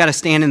end, so you got to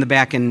stand in the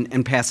back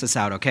and pass this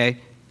out, okay?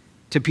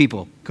 To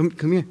people.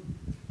 Come here,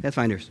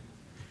 Pathfinders.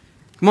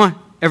 Come on,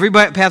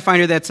 everybody,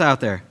 Pathfinder that's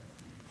out there.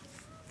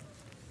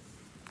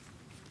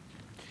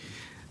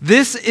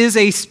 This is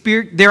a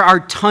spirit, there are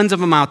tons of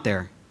them out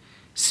there.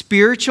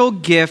 Spiritual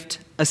gift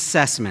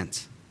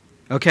assessments,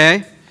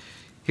 okay?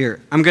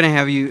 Here, I'm going to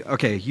have you,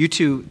 okay, you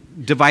two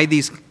divide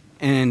these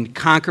and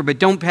conquer, but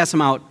don't pass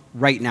them out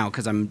right now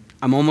because I'm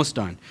almost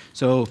done.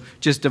 So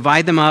just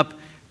divide them up,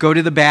 go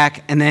to the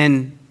back, and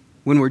then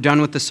when we're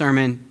done with the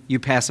sermon, you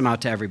pass them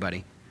out to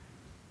everybody.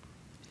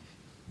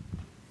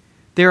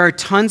 There are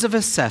tons of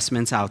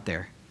assessments out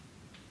there.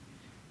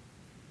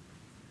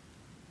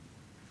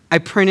 I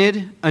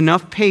printed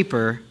enough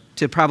paper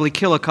to probably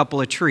kill a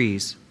couple of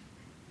trees.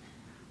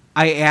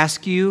 I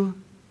ask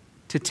you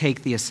to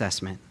take the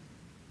assessment.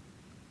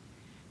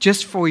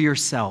 Just for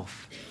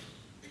yourself.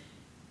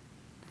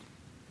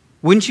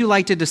 Wouldn't you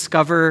like to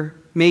discover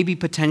maybe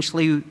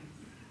potentially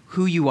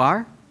who you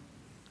are?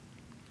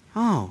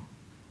 Oh.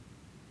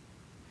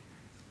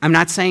 I'm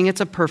not saying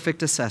it's a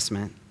perfect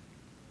assessment,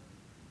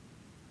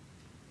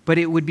 but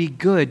it would be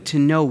good to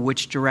know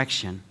which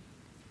direction.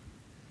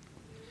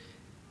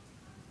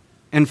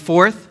 And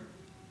 4th,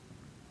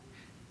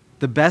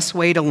 the best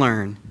way to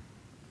learn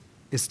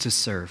is to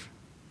serve.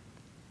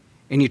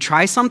 And you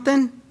try something,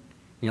 and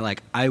you're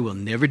like, I will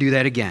never do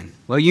that again.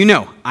 Well, you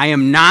know, I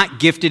am not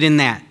gifted in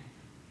that.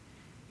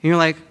 And you're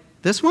like,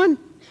 this one?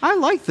 I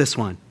like this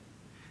one.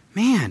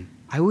 Man,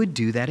 I would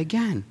do that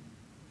again.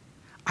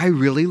 I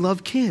really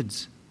love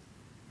kids.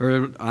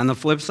 Or on the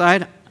flip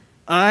side,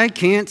 I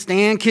can't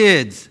stand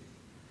kids.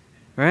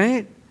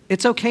 Right?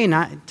 It's okay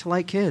not to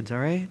like kids, all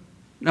right?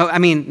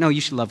 No,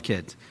 you should love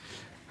kids.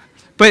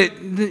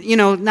 But, you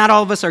know, not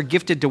all of us are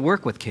gifted to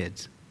work with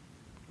kids.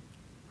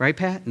 Right,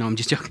 Pat? No, I'm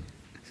just joking.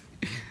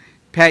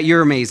 Pat,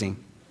 you're amazing.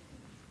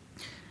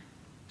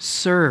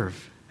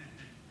 Serve.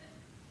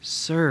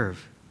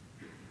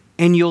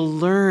 And you'll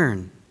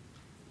learn.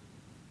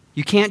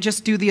 You can't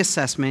just do the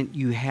assessment.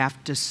 You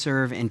have to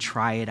serve and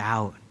try it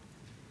out.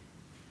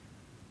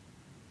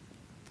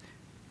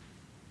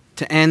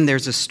 To end,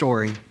 there's a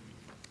story.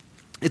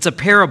 It's a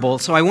parable,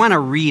 so I want to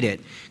read it.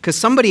 Because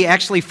somebody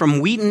actually from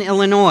Wheaton,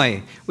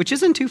 Illinois, which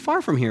isn't too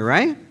far from here,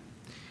 right?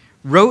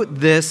 Wrote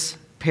this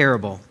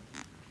parable.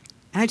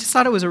 And I just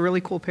thought it was a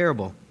really cool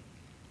parable.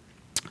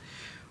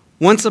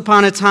 Once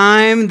upon a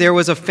time, there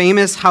was a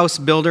famous house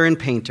builder and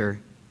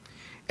painter.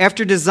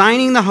 After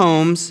designing the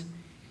homes,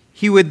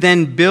 he would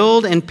then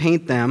build and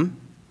paint them.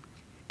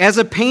 As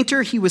a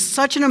painter, he was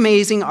such an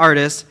amazing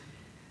artist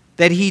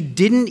that he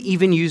didn't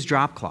even use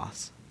drop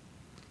cloths.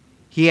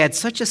 He had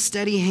such a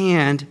steady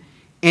hand,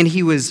 and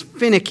he was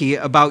finicky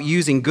about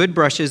using good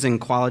brushes and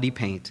quality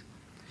paint.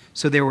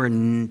 So there were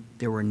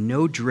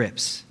no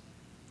drips,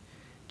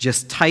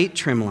 just tight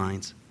trim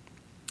lines.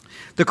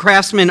 The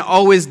craftsman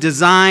always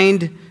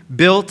designed,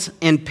 built,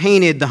 and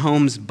painted the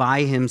homes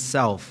by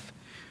himself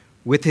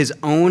with his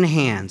own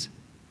hands.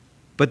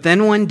 But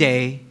then one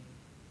day,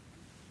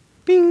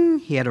 bing,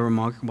 he had a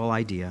remarkable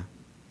idea.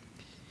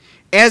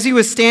 As he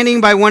was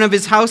standing by one of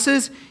his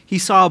houses, he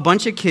saw a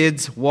bunch of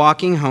kids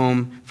walking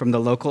home from the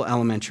local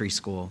elementary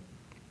school.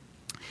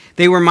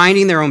 They were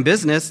minding their own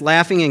business,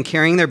 laughing and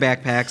carrying their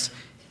backpacks,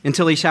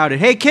 until he shouted,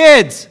 "Hey,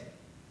 kids!"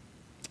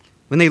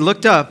 When they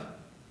looked up,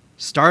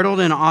 startled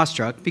and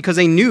awestruck, because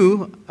they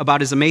knew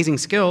about his amazing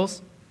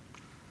skills,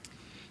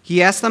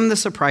 he asked them the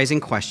surprising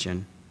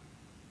question,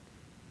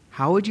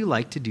 "How would you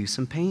like to do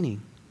some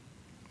painting?"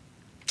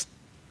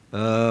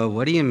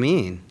 What do you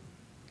mean?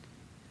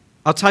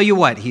 "I'll tell you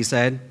what," he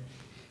said.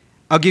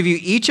 "I'll give you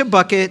each a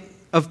bucket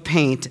of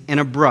paint and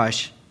a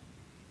brush,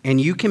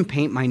 and you can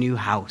paint my new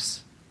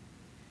house.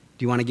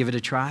 Do you want to give it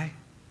a try?"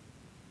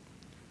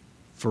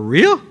 "For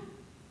real?"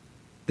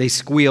 They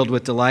squealed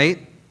with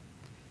delight.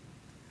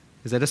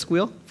 Is that a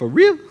squeal? "For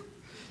real?"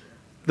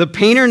 The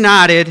painter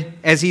nodded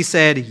as he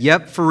said,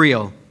 "Yep, for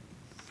real."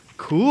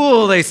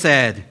 "Cool," they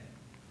said.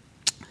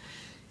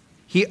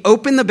 He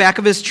opened the back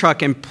of his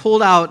truck and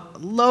pulled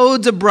out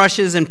loads of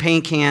brushes and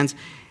paint cans,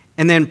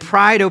 and then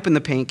pried open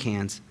the paint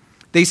cans.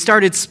 They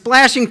started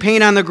splashing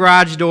paint on the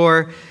garage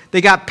door.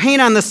 They got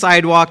paint on the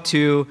sidewalk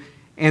too,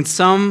 and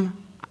some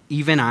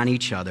even on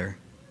each other.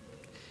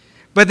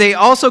 But they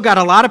also got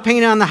a lot of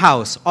paint on the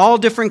house, all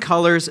different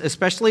colors,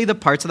 especially the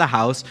parts of the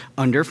house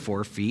under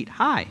 4 feet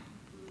high.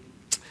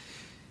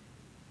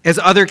 As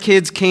other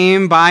kids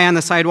came by on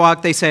the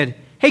sidewalk, they said,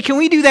 "Hey, can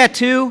we do that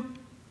too?"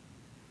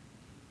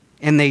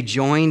 And they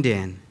joined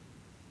in.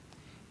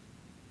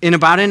 In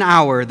about an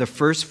hour, the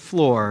first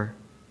floor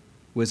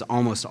was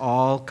almost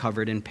all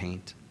covered in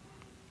paint.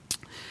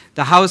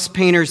 The house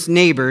painter's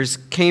neighbors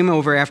came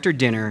over after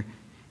dinner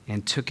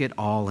and took it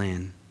all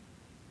in.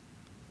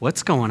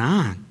 "What's going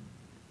on?"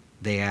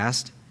 they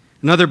asked.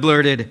 Another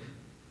blurted,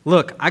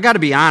 "Look, I got to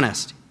be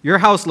honest. Your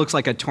house looks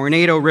like a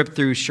tornado ripped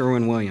through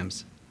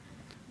Sherwin-Williams.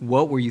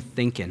 What were you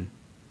thinking?"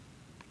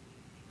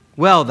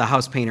 "Well," the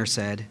house painter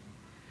said,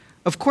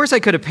 "of course I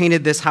could have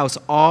painted this house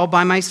all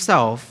by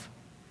myself,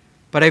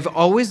 but I've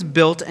always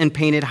built and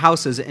painted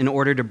houses in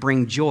order to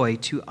bring joy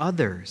to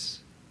others.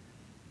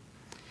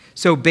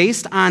 So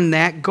based on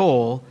that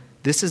goal,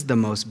 this is the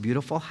most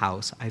beautiful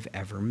house I've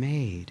ever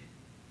made."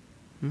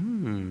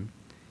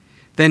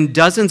 Then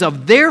dozens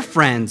of their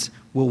friends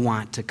will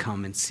want to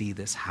come and see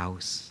this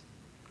house.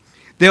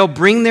 They'll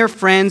bring their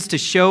friends to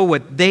show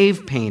what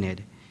they've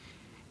painted,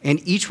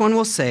 and each one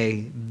will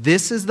say,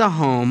 "This is the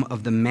home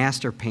of the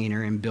master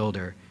painter and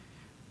builder,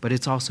 but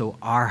it's also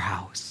our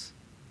house."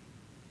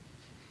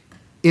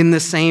 In the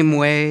same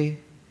way,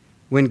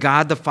 when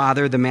God the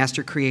Father, the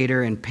master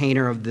creator and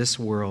painter of this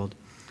world,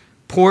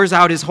 pours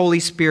out his Holy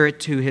Spirit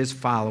to his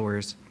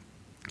followers,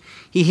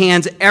 he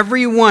hands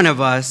every one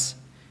of us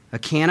a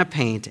can of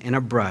paint and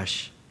a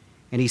brush,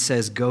 and he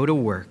says, "Go to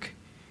work,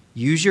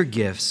 use your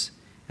gifts,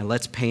 and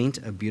let's paint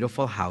a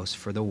beautiful house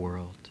for the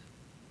world."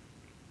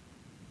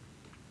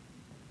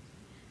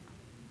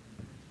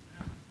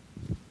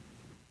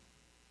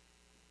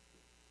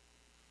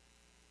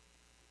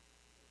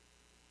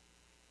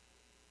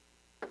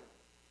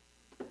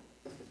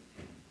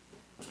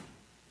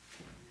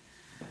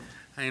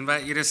 I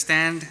invite you to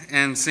stand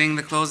and sing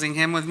the closing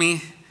hymn with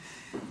me.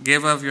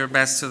 "Give of Your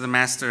Best to the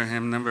Master,"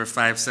 hymn number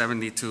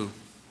 572.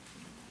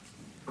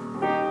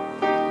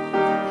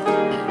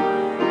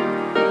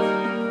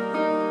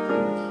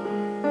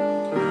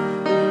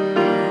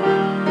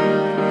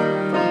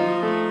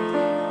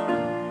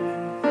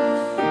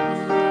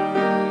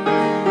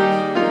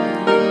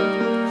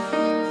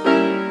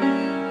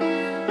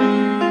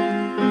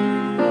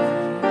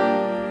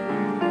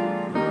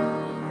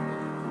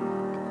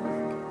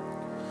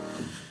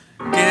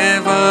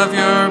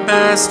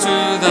 To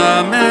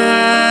the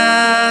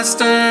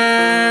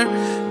Master,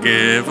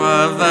 give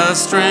of the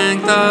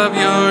strength of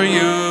your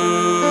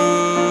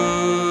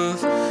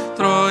youth.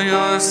 Throw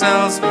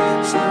yourselves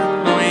with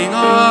glowing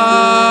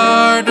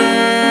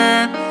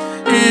ardor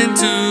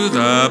into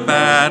the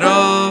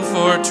battle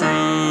for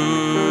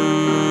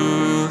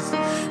truth.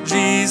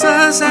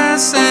 Jesus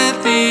has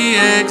set the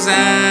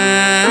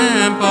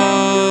example.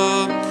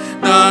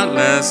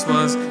 Dauntless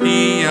was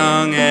he,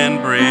 young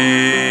and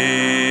brave.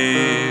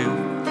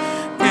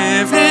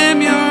 Give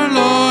him your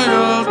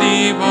loyal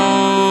devotion.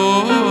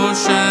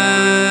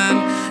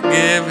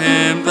 Give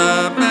him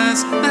the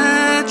best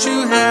that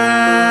you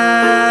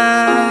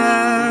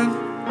have.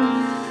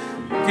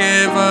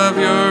 Give of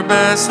your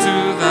best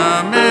to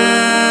the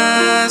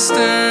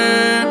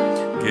Master.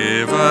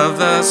 Give of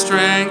the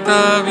strength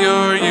of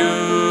your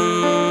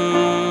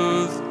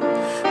youth.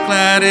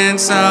 Clad in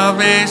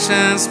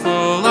salvation's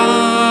full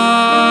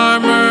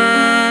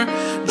armor,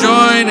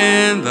 join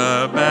in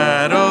the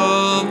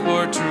battle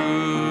for truth.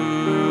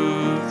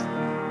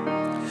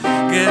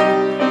 Give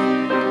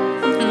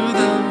to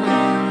the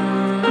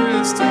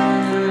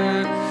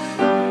Master,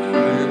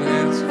 live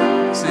his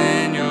voice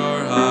in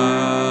your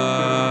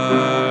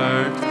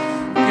heart.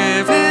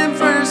 Give him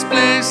first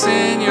place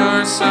in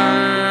your service.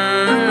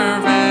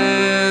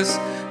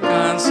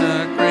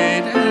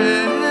 Consecrate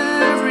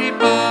every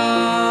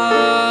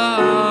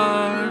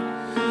part.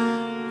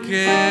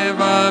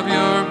 Give of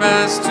your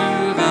best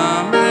to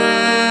the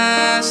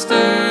Master.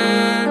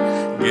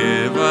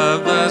 Give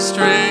of the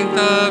strength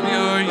of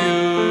your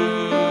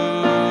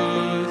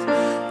youth.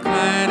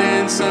 Clad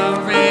in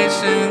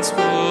salvation's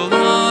full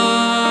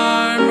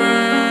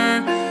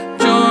armor,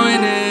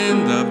 join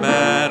in the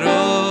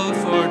battle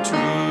for truth.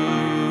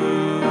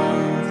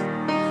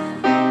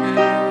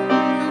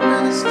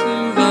 Best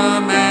to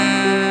the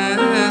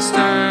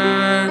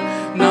Master,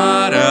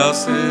 not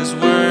else is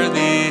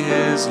worthy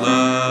his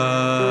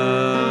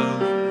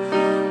love.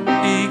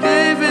 He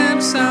gave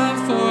himself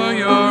for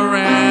your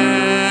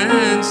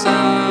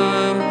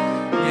ransom,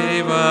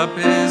 gave up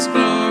his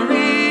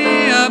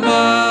glory above.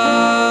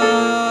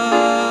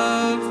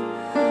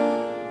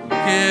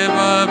 Give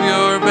of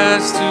your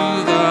best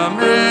to the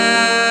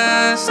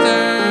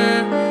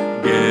Master.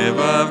 Give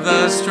of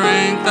the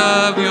strength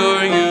of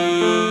your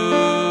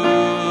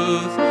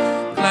youth.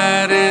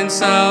 Clad in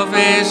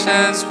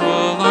salvation's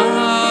full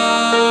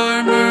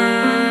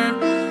armor,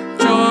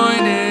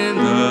 join in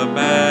the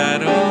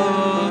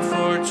battle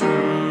for truth.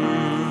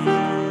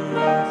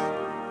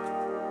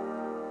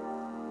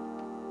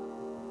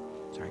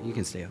 Sorry, you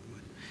can stay up.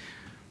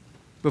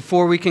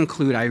 Before we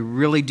conclude, I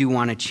really do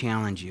want to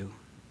challenge you.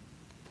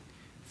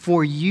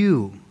 For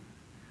you,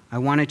 I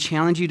want to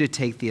challenge you to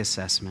take the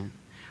assessment.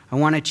 I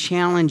want to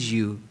challenge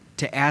you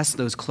to ask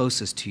those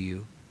closest to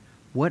you,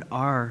 what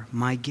are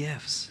my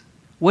gifts?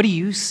 What do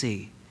you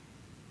see?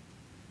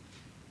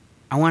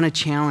 I want to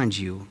challenge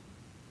you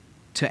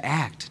to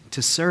act,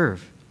 to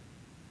serve,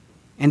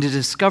 and to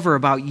discover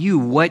about you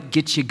what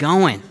gets you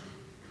going.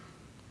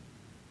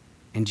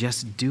 And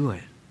just do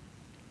it.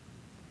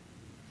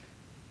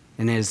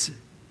 And as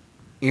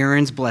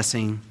Aaron's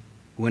blessing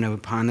went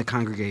upon the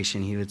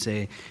congregation, he would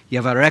say,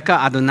 Yavareka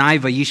Adonai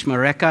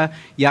vayishmareka,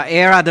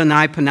 Ya'er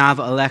Adonai panav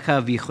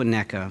alecha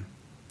vichuneka.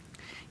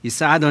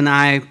 Yisa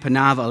Adonai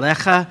panav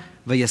alecha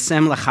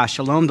vayasem lecha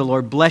shalom. The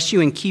Lord bless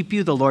you and keep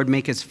you. The Lord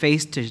make his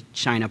face to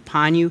shine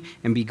upon you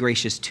and be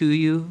gracious to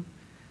you.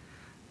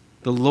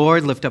 The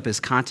Lord lift up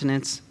his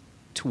countenance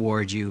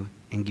toward you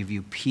and give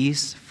you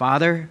peace.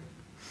 Father,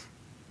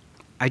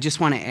 I just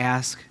want to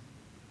ask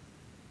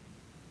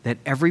that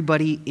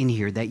everybody in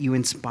here, that you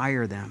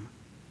inspire them,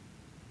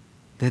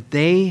 that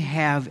they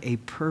have a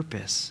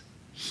purpose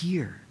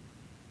here,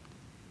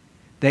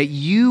 that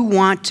you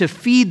want to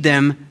feed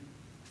them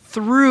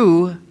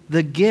through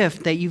the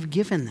gift that you've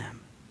given them.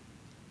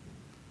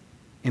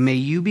 And may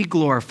you be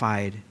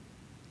glorified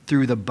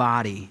through the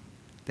body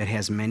that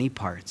has many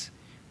parts.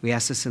 We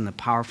ask this in the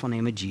powerful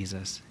name of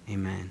Jesus.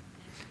 Amen.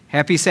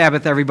 Happy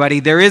Sabbath,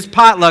 everybody. There is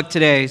potluck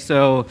today,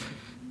 so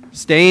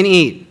stay and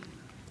eat.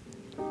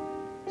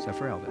 Except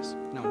for Elvis.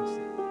 No.